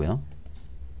돌아오시고요.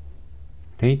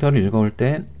 데이터를 읽어올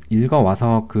때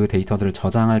읽어와서 그 데이터들을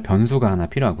저장할 변수가 하나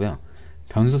필요하고요.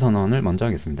 변수 선언을 먼저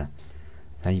하겠습니다.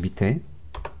 자, 이 밑에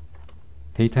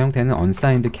데이터 형태는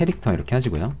unsigned character 이렇게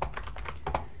하시고요.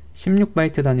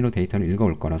 16바이트 단위로 데이터를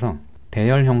읽어올 거라서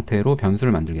배열 형태로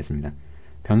변수를 만들겠습니다.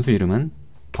 변수 이름은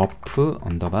버프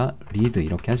언더바 리드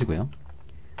이렇게 하시고요.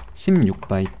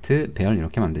 16바이트 배열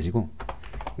이렇게 만드시고,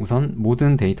 우선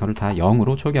모든 데이터를 다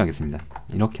 0으로 초기화하겠습니다.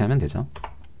 이렇게 하면 되죠.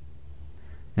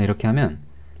 네, 이렇게 하면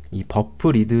이 버프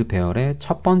리드 배열의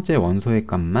첫 번째 원소의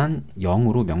값만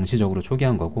 0으로 명시적으로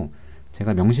초기화한 거고,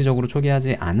 제가 명시적으로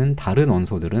초기화하지 않은 다른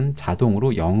원소들은 자동으로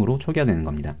 0으로 초기화되는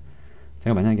겁니다.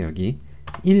 제가 만약에 여기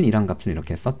 1이란 값을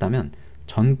이렇게 썼다면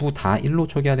전부 다 1로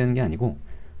초기화되는 게 아니고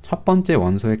첫 번째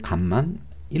원소의 값만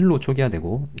 1로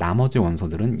초기화되고 나머지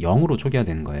원소들은 0으로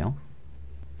초기화되는 거예요.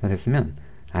 자, 됐으면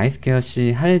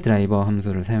I2C 할 드라이버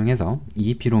함수를 사용해서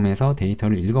EEPROM에서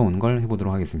데이터를 읽어오는 걸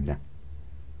해보도록 하겠습니다.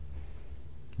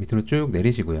 밑으로 쭉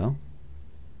내리시고요.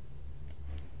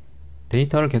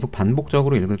 데이터를 계속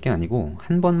반복적으로 읽을 게 아니고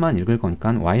한 번만 읽을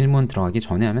거니까 while문 들어가기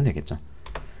전에 하면 되겠죠.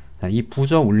 자, 이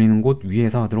부저 울리는 곳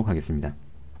위에서 하도록 하겠습니다.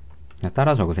 자,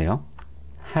 따라 적으세요.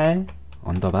 할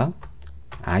언더바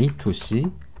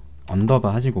I2C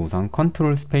언더바 하시고 우선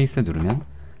컨트롤 스페이스 누르면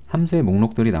함수의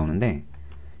목록들이 나오는데,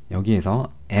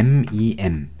 여기에서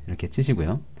MEM 이렇게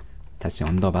치시고요. 다시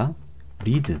언더바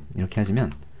리드 이렇게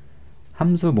하시면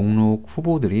함수 목록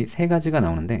후보들이 세 가지가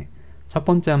나오는데, 첫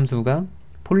번째 함수가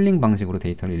폴링 방식으로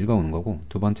데이터를 읽어오는 거고,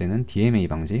 두 번째는 DMA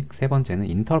방식, 세 번째는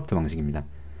인터럽트 방식입니다.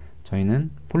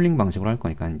 저희는 폴링 방식으로 할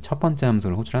거니까 첫 번째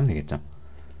함수를 호출하면 되겠죠.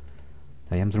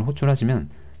 자, 이 함수를 호출하시면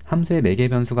함수의 매개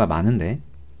변수가 많은데,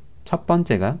 첫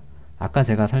번째가 아까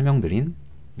제가 설명드린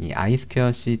이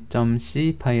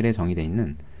I2C.c 파일에 정의되어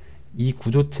있는 이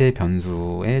구조체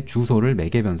변수의 주소를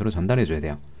매개 변수로 전달해 줘야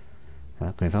돼요.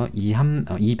 자, 그래서 이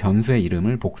변수의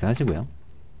이름을 복사하시고요.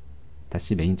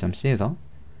 다시 main.c에서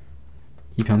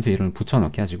이 변수의 이름을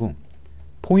붙여넣기 하시고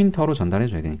포인터로 전달해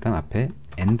줘야 되니까 앞에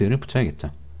AND를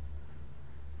붙여야겠죠.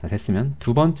 자, 됐으면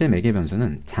두 번째 매개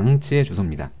변수는 장치의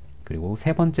주소입니다. 그리고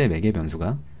세 번째 매개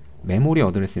변수가 메모리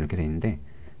어드레스 이렇게 되어 있는데,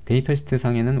 데이터 시트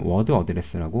상에는 워드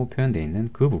어드레스라고 표현되어 있는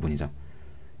그 부분이죠.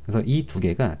 그래서 이 두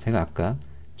개가 제가 아까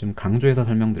좀 강조해서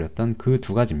설명드렸던 그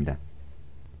두 가지입니다.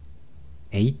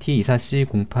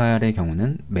 AT24C08의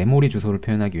경우는 메모리 주소를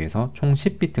표현하기 위해서 총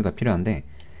 10비트가 필요한데,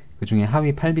 그 중에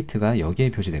하위 8비트가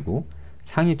여기에 표시되고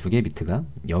상위 2개 비트가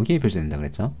여기에 표시된다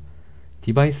그랬죠.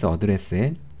 디바이스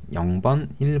어드레스에 0번,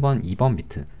 1번, 2번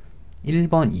비트,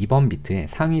 1번, 2번 비트에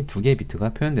상위 2개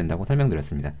비트가 표현된다고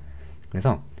설명드렸습니다.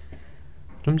 그래서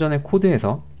좀 전에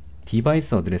코드에서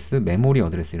디바이스 어드레스, 메모리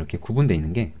어드레스 이렇게 구분되어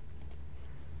있는 게,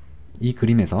 이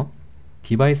그림에서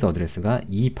디바이스 어드레스가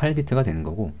이 8비트가 되는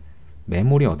거고,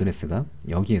 메모리 어드레스가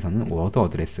여기에서는 워드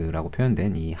어드레스라고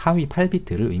표현된 이 하위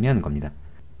 8비트를 의미하는 겁니다.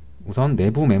 우선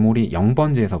내부 메모리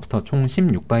 0번지에서부터 총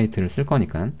 16바이트를 쓸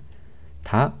거니까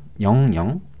다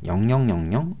 00,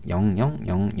 0000,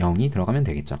 0000이 들어가면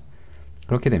되겠죠.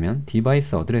 그렇게 되면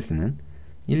디바이스 어드레스는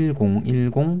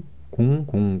 1010,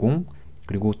 000,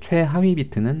 그리고 최하위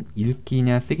비트는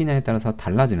읽기냐 쓰기냐에 따라서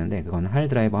달라지는데, 그건 할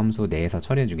드라이버 함수 내에서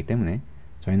처리해 주기 때문에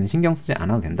저희는 신경 쓰지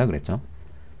않아도 된다 그랬죠.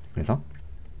 그래서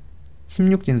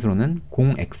 16진수로는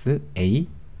 0xa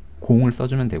 0을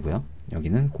써주면 되고요.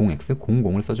 여기는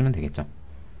 0x00을 써주면 되겠죠.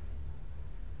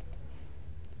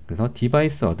 그래서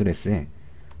디바이스 어드레스에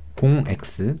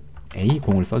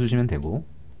 0xa0을 써주시면 되고,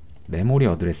 메모리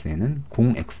어드레스에는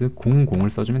 0x00을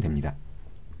써주면 됩니다.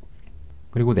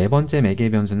 그리고 네 번째 매개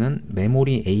변수는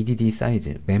메모리 ADD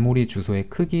사이즈, 메모리 주소의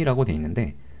크기라고 되어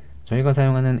있는데, 저희가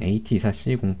사용하는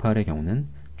AT24C08의 경우는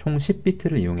총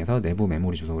 10비트를 이용해서 내부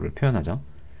메모리 주소를 표현하죠.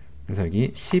 그래서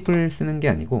여기 10을 쓰는 게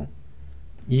아니고,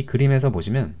 이 그림에서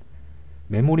보시면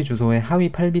메모리 주소의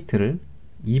하위 8비트를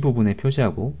이 부분에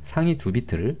표시하고 상위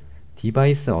 2비트를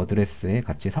디바이스 어드레스에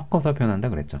같이 섞어서 표현한다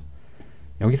그랬죠.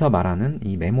 여기서 말하는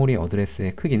이 메모리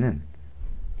어드레스의 크기는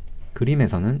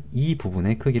그림에서는 이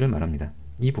부분의 크기를 말합니다.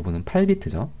 이 부분은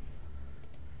 8비트죠.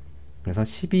 그래서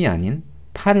 10이 아닌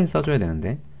 8을 써줘야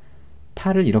되는데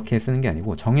 8을 이렇게 쓰는 게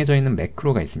아니고 정해져 있는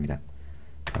매크로가 있습니다.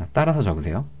 자, 따라서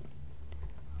적으세요.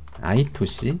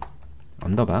 I2C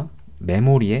언더바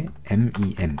메모리의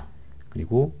MEM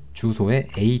그리고 주소의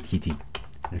ADD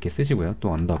이렇게 쓰시고요.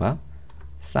 또 언더바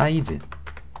사이즈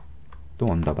또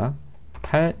언더바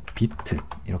 8비트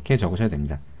이렇게 적으셔야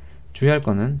됩니다. 주의할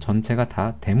거는 전체가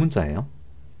다 대문자예요.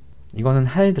 이거는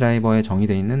할 드라이버에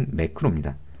정의되어 있는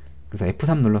매크로입니다. 그래서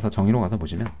F3 눌러서 정의로 가서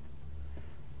보시면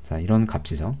자, 이런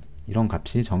값이죠. 이런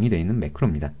값이 정의되어 있는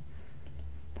매크로입니다.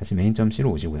 다시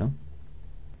main.c로 오시고요.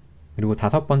 그리고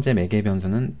다섯 번째 매개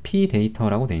변수는 p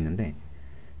데이터라고 되어 있는데,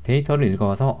 데이터를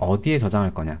읽어와서 어디에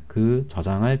저장할 거냐, 그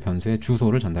저장할 변수의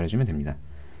주소를 전달해 주면 됩니다.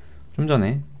 좀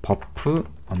전에 버프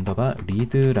언더바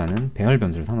리드라는 배열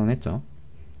변수를 선언했죠.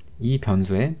 이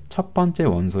변수의 첫 번째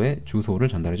원소의 주소를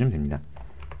전달해 주면 됩니다.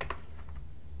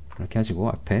 이렇게 하시고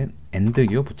앞에 AND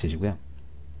기호 붙이시고요.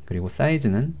 그리고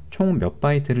사이즈는 총 몇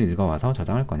바이트를 읽어와서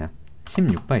저장할 거냐,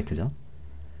 16바이트죠.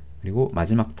 그리고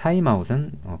마지막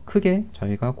타임아웃은 크게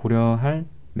저희가 고려할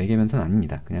매개 변수는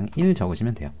아닙니다. 그냥 1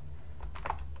 적으시면 돼요.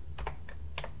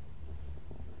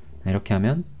 이렇게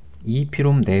하면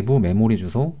EEPROM 내부 메모리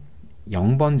주소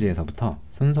 0번지에서부터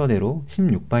순서대로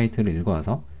 16바이트를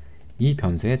읽어와서 이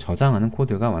변수에 저장하는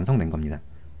코드가 완성된 겁니다.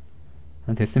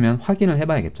 됐으면 확인을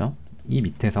해봐야겠죠. 이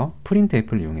밑에서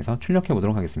printf를 이용해서 출력해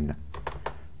보도록 하겠습니다.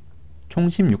 총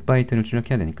 16바이트를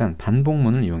출력해야 되니까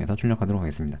반복문을 이용해서 출력하도록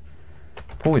하겠습니다.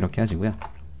 포 이렇게 하시고요.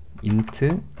 int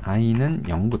i는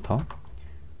 0부터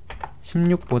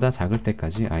 16보다 작을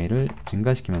때까지 i를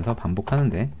증가시키면서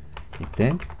반복하는데,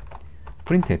 이때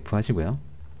printf 하시고요.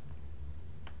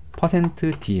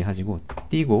 %d 하시고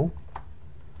띄고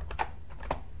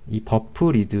이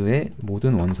버프 리드의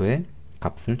모든 원소의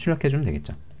값을 출력해 주면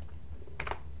되겠죠.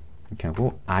 이렇게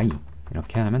하고 i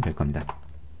이렇게 하면 될 겁니다.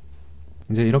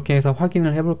 이제 이렇게 해서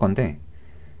확인을 해볼 건데,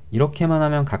 이렇게만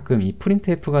하면 가끔 이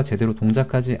printf가 제대로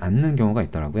동작하지 않는 경우가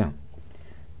있더라고요.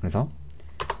 그래서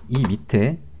이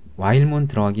밑에 while문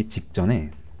들어가기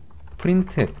직전에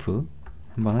printf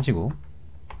한번 하시고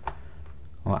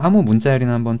아무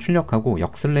문자열이나 한번 출력하고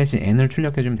역/n을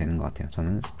출력해주면 되는 것 같아요.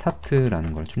 저는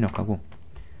start라는 걸 출력하고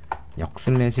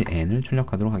역/n을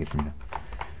출력하도록 하겠습니다.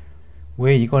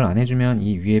 왜 이걸 안 해주면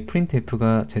이 위에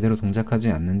printf가 제대로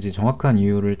동작하지 않는지 정확한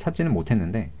이유를 찾지는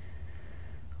못했는데,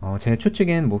 제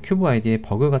추측엔 뭐 큐브 아이디에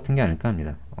버그 같은 게 아닐까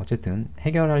합니다. 어쨌든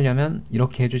해결하려면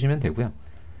이렇게 해주시면 되고요.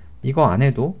 이거 안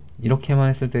해도 이렇게만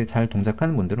했을 때 잘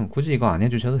동작하는 분들은 굳이 이거 안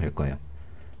해주셔도 될 거예요.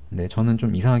 근데 저는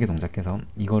좀 이상하게 동작해서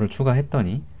이거를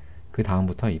추가했더니 그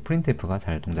다음부터 이 printf가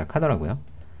잘 동작하더라고요.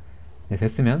 네,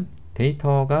 됐으면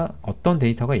데이터가 어떤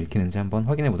데이터가 읽히는지 한번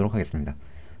확인해 보도록 하겠습니다.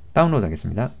 다운로드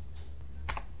하겠습니다.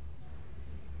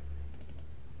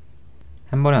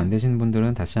 한 번에 안 되신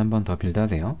분들은 다시 한번 더 빌드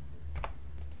하세요.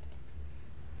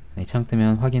 이 창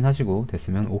뜨면 확인하시고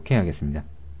됐으면 OK 하겠습니다.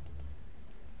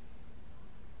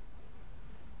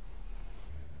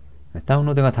 네,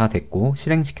 다운로드가 다 됐고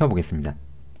실행시켜 보겠습니다.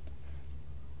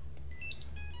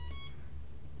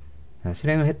 자,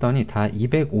 실행을 했더니 다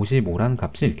 255란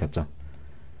값이 읽혔죠.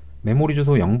 메모리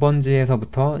주소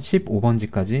 0번지에서부터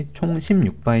 15번지까지 총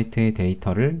 16바이트의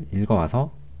데이터를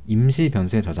읽어와서 임시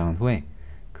변수에 저장한 후에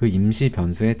그 임시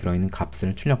변수에 들어있는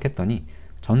값을 출력했더니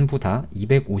전부 다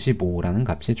 255라는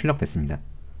값이 출력됐습니다.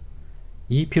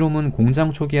 EEPROM은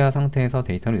공장 초기화 상태에서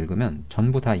데이터를 읽으면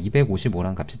전부 다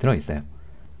 255란 값이 들어있어요.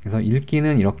 그래서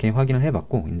읽기는 이렇게 확인을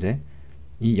해봤고, 이제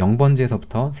이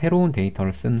 0번지에서부터 새로운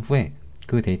데이터를 쓴 후에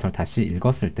그 데이터를 다시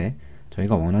읽었을 때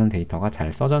저희가 원하는 데이터가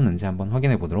잘 써졌는지 한번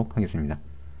확인해 보도록 하겠습니다.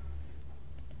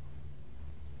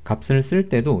 값을 쓸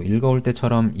때도 읽어올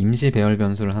때처럼 임시 배열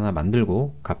변수를 하나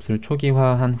만들고 값을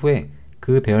초기화한 후에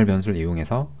그 배열 변수를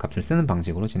이용해서 값을 쓰는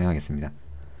방식으로 진행하겠습니다.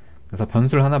 그래서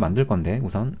변수를 하나 만들 건데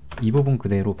우선 이 부분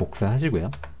그대로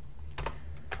복사하시고요.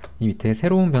 이 밑에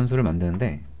새로운 변수를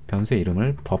만드는데 변수의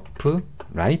이름을 버프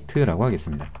라이트라고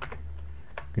하겠습니다.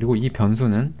 그리고 이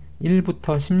변수는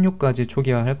 1부터 16까지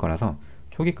초기화할 거라서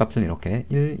초기 값을 이렇게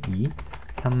 1, 2,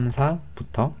 3,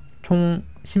 4부터 총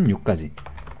 16까지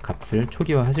값을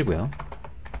초기화 하시고요.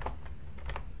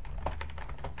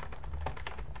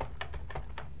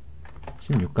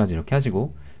 16까지 이렇게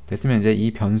하시고, 됐으면 이제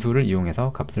이 변수를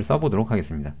이용해서 값을 써보도록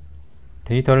하겠습니다.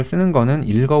 데이터를 쓰는 거는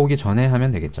읽어오기 전에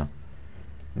하면 되겠죠.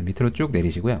 밑으로 쭉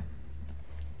내리시고요.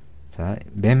 자,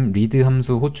 memRead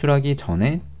함수 호출하기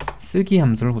전에 쓰기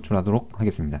함수를 호출하도록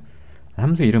하겠습니다.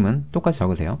 함수 이름은 똑같이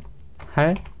적으세요.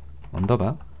 할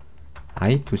언더바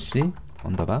I2C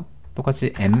언더바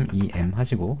똑같이 mem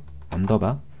하시고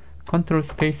언더바 컨트롤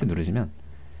스페이스 누르시면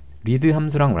read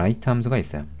함수랑 write 함수가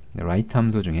있어요. write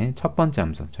함수 중에 첫 번째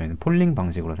함수, 저희는 폴링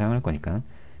방식으로 사용할 거니까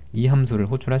이 함수를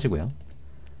호출하시고요.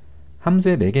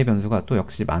 함수의 매개 변수가 또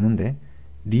역시 많은데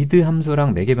read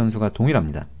함수랑 매개 변수가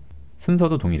동일합니다.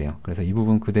 순서도 동일해요. 그래서 이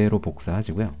부분 그대로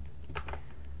복사하시고요.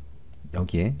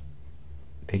 여기에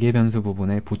매개 변수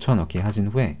부분에 붙여넣기 하신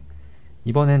후에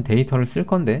이번엔 데이터를 쓸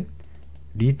건데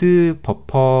read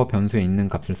버퍼 변수에 있는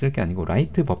값을 쓸 게 아니고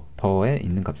write 버퍼에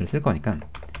있는 값을 쓸 거니까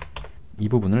이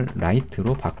부분을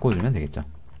write로 바꿔주면 되겠죠.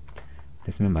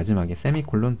 됐으면 마지막에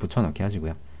세미콜론 붙여넣기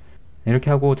하시고요. 이렇게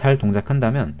하고 잘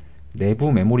동작한다면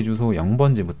내부 메모리 주소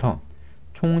 0번지부터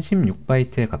총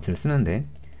 16바이트의 값을 쓰는데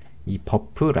이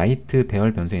버프 write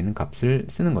배열 변수에 있는 값을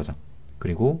쓰는 거죠.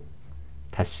 그리고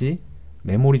다시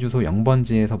메모리 주소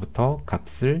 0번지에서부터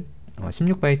값을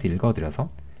 16바이트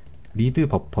읽어드려서 read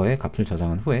버퍼에 값을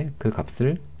저장한 후에 그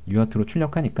값을 UART로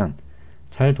출력하니까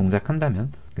잘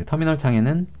동작한다면 그 터미널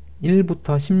창에는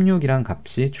 1부터 16이란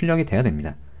값이 출력이 돼야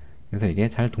됩니다. 그래서 이게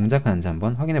잘 동작하는지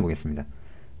한번 확인해 보겠습니다.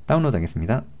 다운로드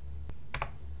하겠습니다.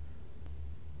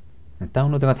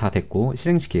 다운로드가 다 됐고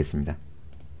실행시키겠습니다.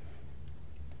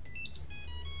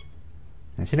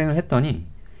 실행을 했더니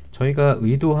저희가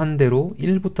의도한 대로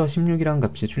 1부터 16이란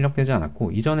값이 출력되지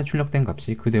않았고 이전에 출력된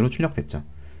값이 그대로 출력됐죠.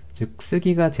 즉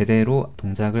쓰기가 제대로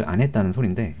동작을 안 했다는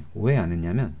소린데 왜 안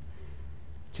했냐면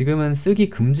지금은 쓰기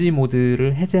금지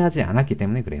모드를 해제하지 않았기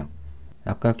때문에 그래요.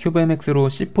 아까 큐브MX로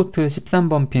C포트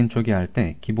 13번 핀 초기화할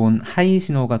때 기본 하이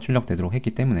신호가 출력되도록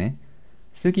했기 때문에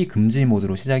쓰기 금지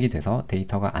모드로 시작이 돼서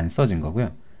데이터가 안 써진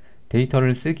거고요.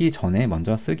 데이터를 쓰기 전에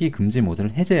먼저 쓰기 금지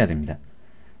모드를 해제해야 됩니다.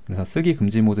 그래서 쓰기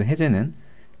금지 모드 해제는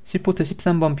C포트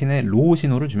 13번 핀에 로우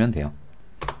신호를 주면 돼요.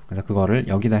 그래서 그거를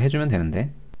여기다 해주면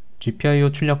되는데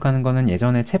GPIO 출력하는 거는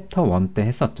예전에 챕터 1 때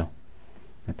했었죠.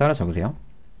 따라 적으세요.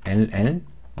 LL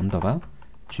언더바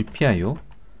GPIO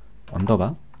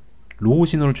언더바 로우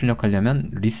신호를 출력하려면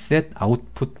reset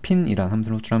output pin 이라는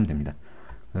함수를 호출하면 됩니다.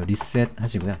 reset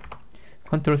하시고요.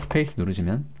 컨트롤 스페이스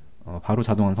누르시면 바로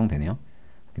자동 완성되네요.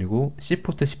 그리고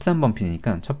C포트 13번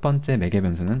핀이니까 첫 번째 매개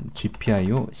변수는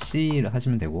GPIO C를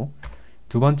하시면 되고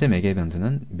두 번째 매개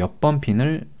변수는 몇 번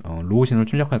핀을 로우 신호를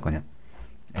출력할 거냐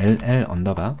LL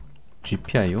언더바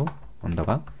GPIO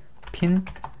언더바 핀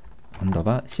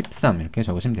언더바 13 이렇게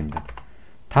적으시면 됩니다.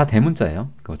 다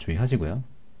대문자예요. 그거 주의하시고요.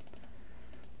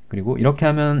 그리고 이렇게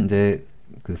하면 이제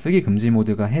그 쓰기 금지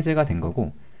모드가 해제가 된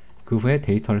거고 그 후에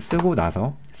데이터를 쓰고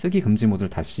나서 쓰기 금지 모드를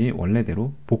다시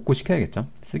원래대로 복구시켜야겠죠.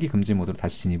 쓰기 금지 모드로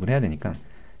다시 진입을 해야 되니까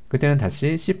그때는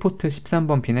다시 C포트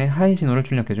 13번 핀에 하이 신호를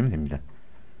출력해주면 됩니다.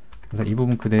 그래서 이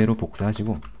부분 그대로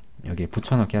복사하시고 여기에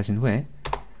붙여넣기 하신 후에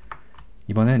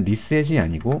이번엔 리셋이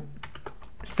아니고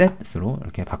set으로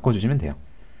이렇게 바꿔주시면 돼요.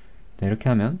 자, 이렇게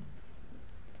하면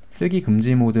쓰기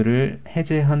금지 모드를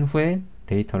해제한 후에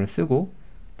데이터를 쓰고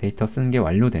데이터 쓰는 게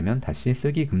완료되면 다시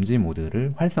쓰기 금지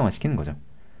모드를 활성화시키는 거죠.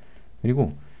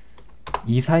 그리고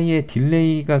이 사이에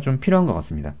딜레이가 좀 필요한 것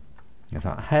같습니다.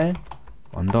 그래서 할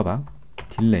언더바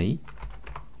딜레이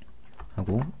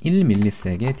하고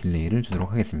 1ms의 딜레이를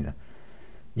주도록 하겠습니다.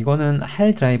 이거는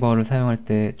할 드라이버를 사용할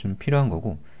때 좀 필요한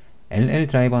거고 LL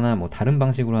드라이버나 뭐 다른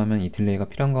방식으로 하면 이 딜레이가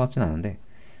필요한 것 같진 않은데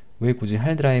왜 굳이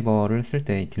할 드라이버를 쓸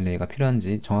때 이 딜레이가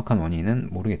필요한지 정확한 원인은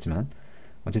모르겠지만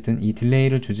어쨌든 이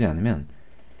딜레이를 주지 않으면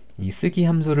이 쓰기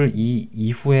함수를 이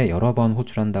이후에 여러 번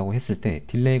호출한다고 했을 때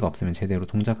딜레이가 없으면 제대로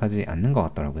동작하지 않는 것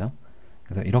같더라고요.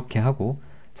 그래서 이렇게 하고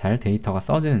잘 데이터가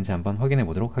써지는지 한번 확인해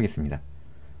보도록 하겠습니다.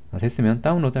 됐으면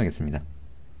다운로드 하겠습니다.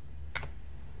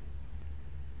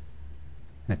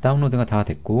 네, 다운로드가 다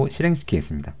됐고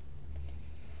실행시키겠습니다.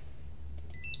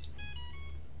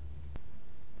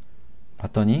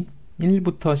 봤더니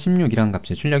 1부터 16이란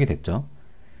값이 출력이 됐죠.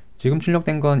 지금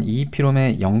출력된 건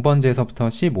EEPROM의 0번지에서부터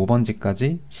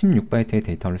 15번지까지 16바이트의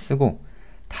데이터를 쓰고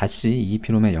다시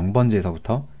EEPROM의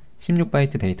 0번지에서부터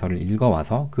 16바이트 데이터를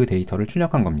읽어와서 그 데이터를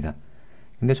출력한 겁니다.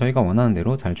 근데 저희가 원하는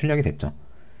대로 잘 출력이 됐죠.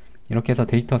 이렇게 해서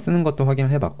데이터 쓰는 것도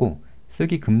확인을 해봤고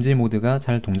쓰기 금지 모드가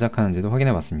잘 동작하는지도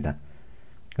확인해 봤습니다.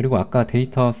 그리고 아까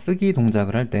데이터 쓰기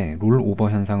동작을 할 때 롤오버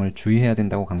현상을 주의해야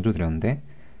된다고 강조드렸는데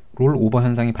롤오버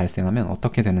현상이 발생하면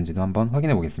어떻게 되는지도 한번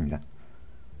확인해 보겠습니다.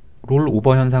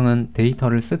 롤오버 현상은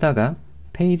데이터를 쓰다가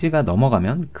페이지가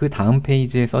넘어가면 그 다음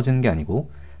페이지에 써지는 게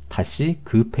아니고 다시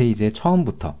그 페이지의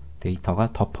처음부터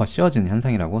데이터가 덮어 씌워지는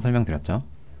현상이라고 설명드렸죠.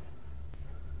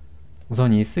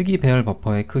 우선 이 쓰기 배열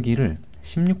버퍼의 크기를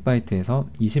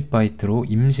 16바이트에서 20바이트로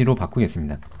임시로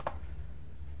바꾸겠습니다.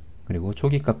 그리고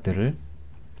초기 값들을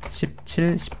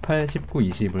 17, 18, 19,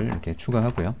 20을 이렇게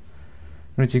추가하고요.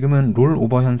 그리고 지금은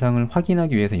롤오버 현상을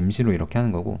확인하기 위해서 임시로 이렇게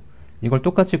하는 거고, 이걸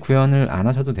똑같이 구현을 안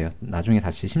하셔도 돼요. 나중에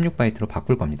다시 16바이트로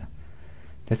바꿀 겁니다.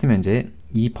 됐으면 이제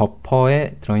이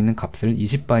버퍼에 들어있는 값을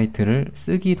 20바이트를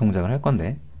쓰기 동작을 할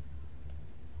건데,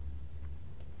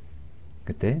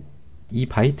 그때 이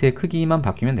바이트의 크기만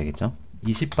바뀌면 되겠죠.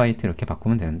 20바이트 이렇게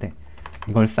바꾸면 되는데,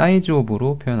 이걸 사이즈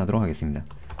오브로 표현하도록 하겠습니다.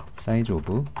 사이즈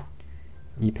오브,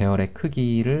 이 배열의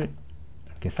크기를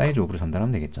이렇게 사이즈 오브로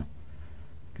전달하면 되겠죠.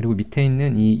 그리고 밑에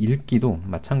있는 이 읽기도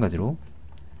마찬가지로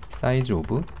사이즈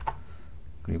오브,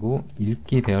 그리고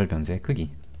읽기 배열 변수의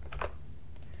크기.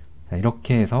 자,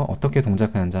 이렇게 해서 어떻게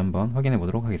동작하는지 한번 확인해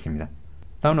보도록 하겠습니다.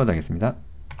 다운로드 하겠습니다.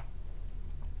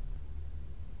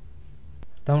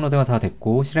 다운로드가 다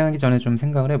됐고 실행하기 전에 좀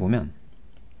생각을 해보면,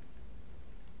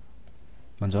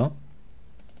 먼저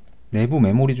내부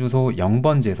메모리 주소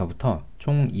 0번지에서부터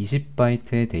총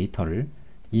 20바이트의 데이터를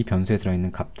이 변수에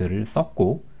들어있는 값들을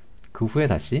썼고, 그 후에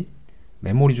다시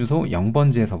메모리 주소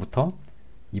 0번지에서부터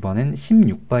이번엔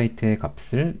 16바이트의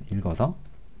값을 읽어서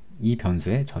이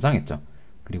변수에 저장했죠.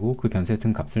 그리고 그 변수에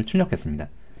든 값을 출력했습니다.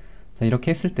 자,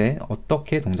 이렇게 했을 때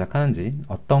어떻게 동작하는지,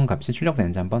 어떤 값이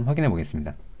출력되는지 한번 확인해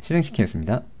보겠습니다.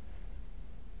 실행시키겠습니다.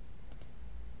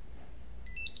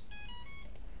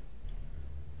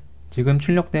 지금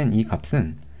출력된 이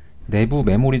값은 내부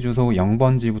메모리 주소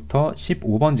 0번지부터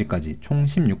 15번지까지 총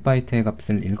 16바이트의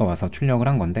값을 읽어와서 출력을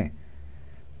한 건데,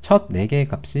 첫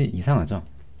 4개의 값이 이상하죠.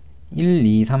 1,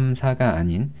 2, 3, 4가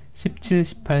아닌 17,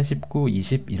 18, 19,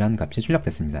 20이란 값이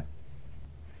출력됐습니다.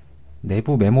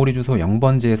 내부 메모리 주소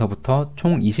 0번지에서부터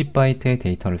총 20바이트의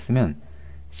데이터를 쓰면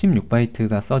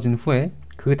 16바이트가 써진 후에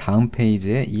그 다음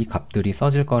페이지에 이 값들이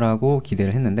써질 거라고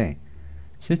기대를 했는데,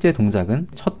 실제 동작은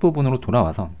첫 부분으로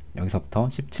돌아와서 여기서부터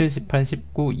 17, 18,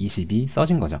 19, 20이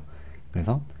써진 거죠.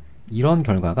 그래서 이런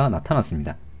결과가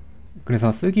나타났습니다.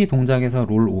 그래서 쓰기 동작에서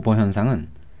롤오버 현상은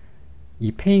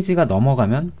이 페이지가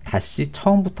넘어가면 다시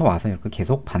처음부터 와서 이렇게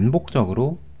계속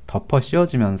반복적으로 덮어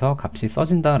씌워지면서 값이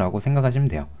써진다라고 생각하시면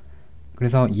돼요.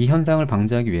 그래서 이 현상을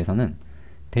방지하기 위해서는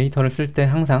데이터를 쓸 때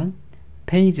항상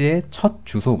페이지의 첫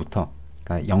주소부터,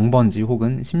 그러니까 0번지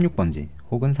혹은 16번지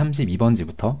혹은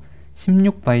 32번지부터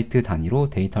 16바이트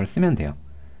단위로 데이터를 쓰면 돼요.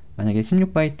 만약에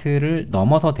 16바이트를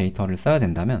넘어서 데이터를 써야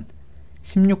된다면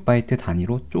 16바이트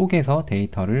단위로 쪼개서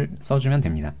데이터를 써주면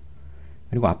됩니다.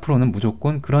 그리고 앞으로는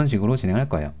무조건 그런 식으로 진행할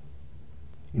거예요.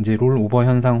 이제 롤오버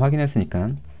현상 확인했으니까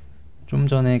좀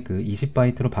전에 그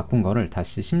 20바이트로 바꾼 거를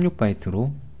다시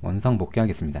 16바이트로 원상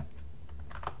복귀하겠습니다.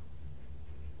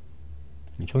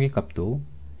 초기 값도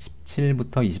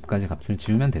 17부터 20까지 값을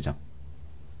지우면 되죠.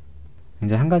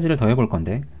 이제 한 가지를 더 해볼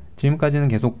건데, 지금까지는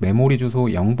계속 메모리 주소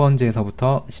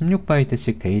 0번지에서부터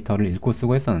 16바이트씩 데이터를 읽고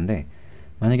쓰고 했었는데,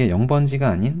 만약에 0번지가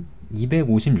아닌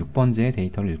 256번지의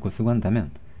데이터를 읽고 쓰고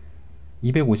한다면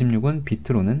 256은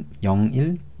비트로는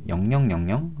 01, 0000,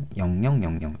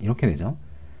 0000 이렇게 되죠.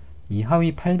 이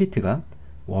하위 8비트가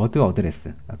워드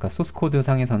어드레스, 아까 소스 코드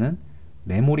상에서는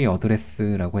메모리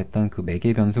어드레스라고 했던 그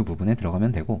매개 변수 부분에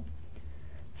들어가면 되고,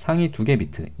 상위 2개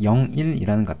비트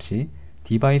 01이라는 값이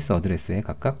디바이스 어드레스에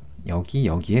각각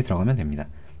여기에 들어가면 됩니다.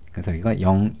 그래서 여기가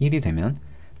 01이 되면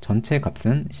전체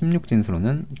값은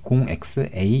 16진수로는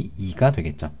 0xa2가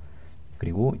되겠죠.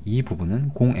 그리고 이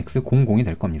부분은 0x00이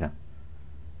될 겁니다.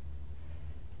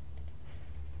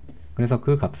 그래서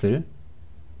그 값을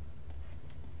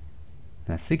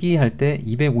쓰기 할 때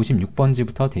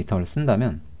 256번지부터 데이터를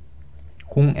쓴다면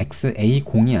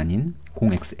 0xa0이 아닌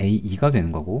 0xa2가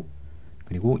되는 거고,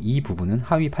 그리고 이 부분은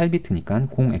하위 8비트니까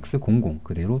 0x00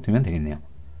 그대로 두면 되겠네요.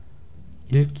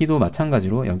 읽기도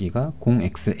마찬가지로 여기가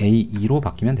 0xa2로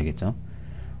바뀌면 되겠죠.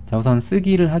 자, 우선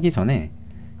쓰기를 하기 전에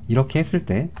이렇게 했을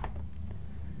때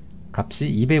값이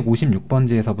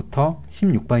 256번지에서부터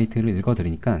 16바이트를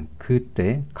읽어드리니까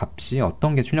그때 값이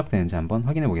어떤 게 출력되는지 한번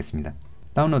확인해 보겠습니다.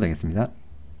 다운로드 하겠습니다.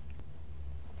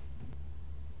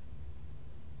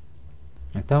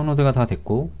 다운로드가 다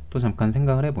됐고 또 잠깐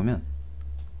생각을 해보면,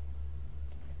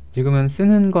 지금은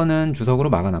쓰는 거는 주석으로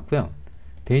막아놨고요.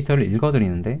 데이터를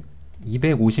읽어드리는데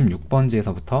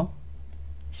 256번지에서부터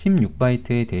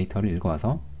 16바이트의 데이터를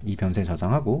읽어와서 이 변수에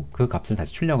저장하고 그 값을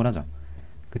다시 출력을 하죠.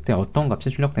 그때 어떤 값이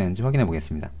출력되는지 확인해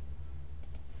보겠습니다.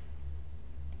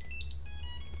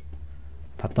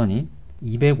 봤더니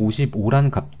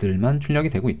 255란 값들만 출력이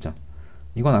되고 있죠.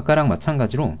 이건 아까랑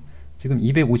마찬가지로 지금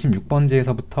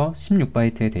 256번지에서부터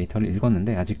 16바이트의 데이터를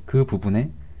읽었는데 아직 그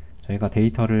부분에 저희가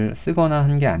데이터를 쓰거나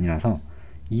한 게 아니라서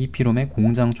EEPROM의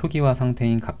공장 초기화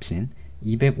상태인 값인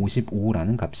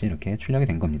 255라는 값이 이렇게 출력이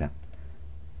된 겁니다.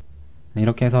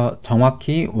 이렇게 해서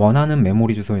정확히 원하는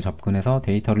메모리 주소에 접근해서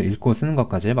데이터를 읽고 쓰는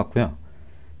것까지 해봤고요.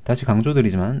 다시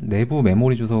강조드리지만 내부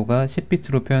메모리 주소가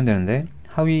 10비트로 표현되는데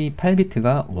하위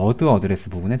 8비트가 워드 어드레스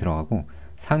부분에 들어가고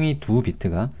상위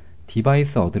 2비트가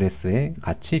디바이스 어드레스에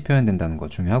같이 표현된다는 거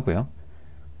중요하고요.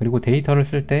 그리고 데이터를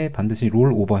쓸 때 반드시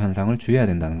롤오버 현상을 주의해야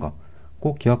된다는 거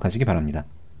꼭 기억하시기 바랍니다.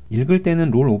 읽을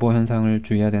때는 롤오버 현상을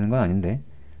주의해야 되는 건 아닌데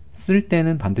쓸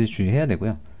때는 반드시 주의해야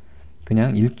되고요.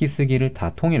 그냥 읽기 쓰기를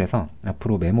다 통일해서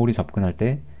앞으로 메모리 접근할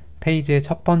때 페이지의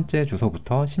첫 번째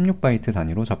주소부터 16바이트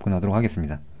단위로 접근하도록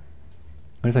하겠습니다.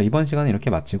 그래서 이번 시간은 이렇게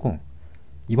마치고,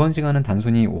 이번 시간은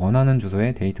단순히 원하는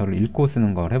주소에 데이터를 읽고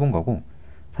쓰는 걸 해본 거고,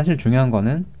 사실 중요한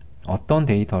거는 어떤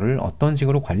데이터를 어떤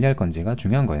식으로 관리할 건지가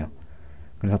중요한 거예요.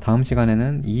 그래서 다음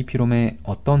시간에는 EEPROM의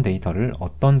어떤 데이터를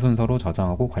어떤 순서로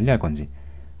저장하고 관리할 건지,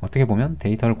 어떻게 보면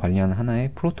데이터를 관리하는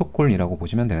하나의 프로토콜이라고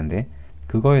보시면 되는데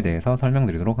그거에 대해서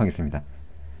설명드리도록 하겠습니다.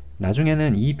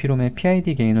 나중에는 EEPROM의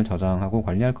PID 개인을 저장하고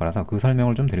관리할 거라서 그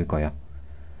설명을 좀 드릴 거예요.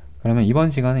 그러면 이번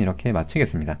시간은 이렇게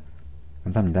마치겠습니다.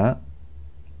 감사합니다.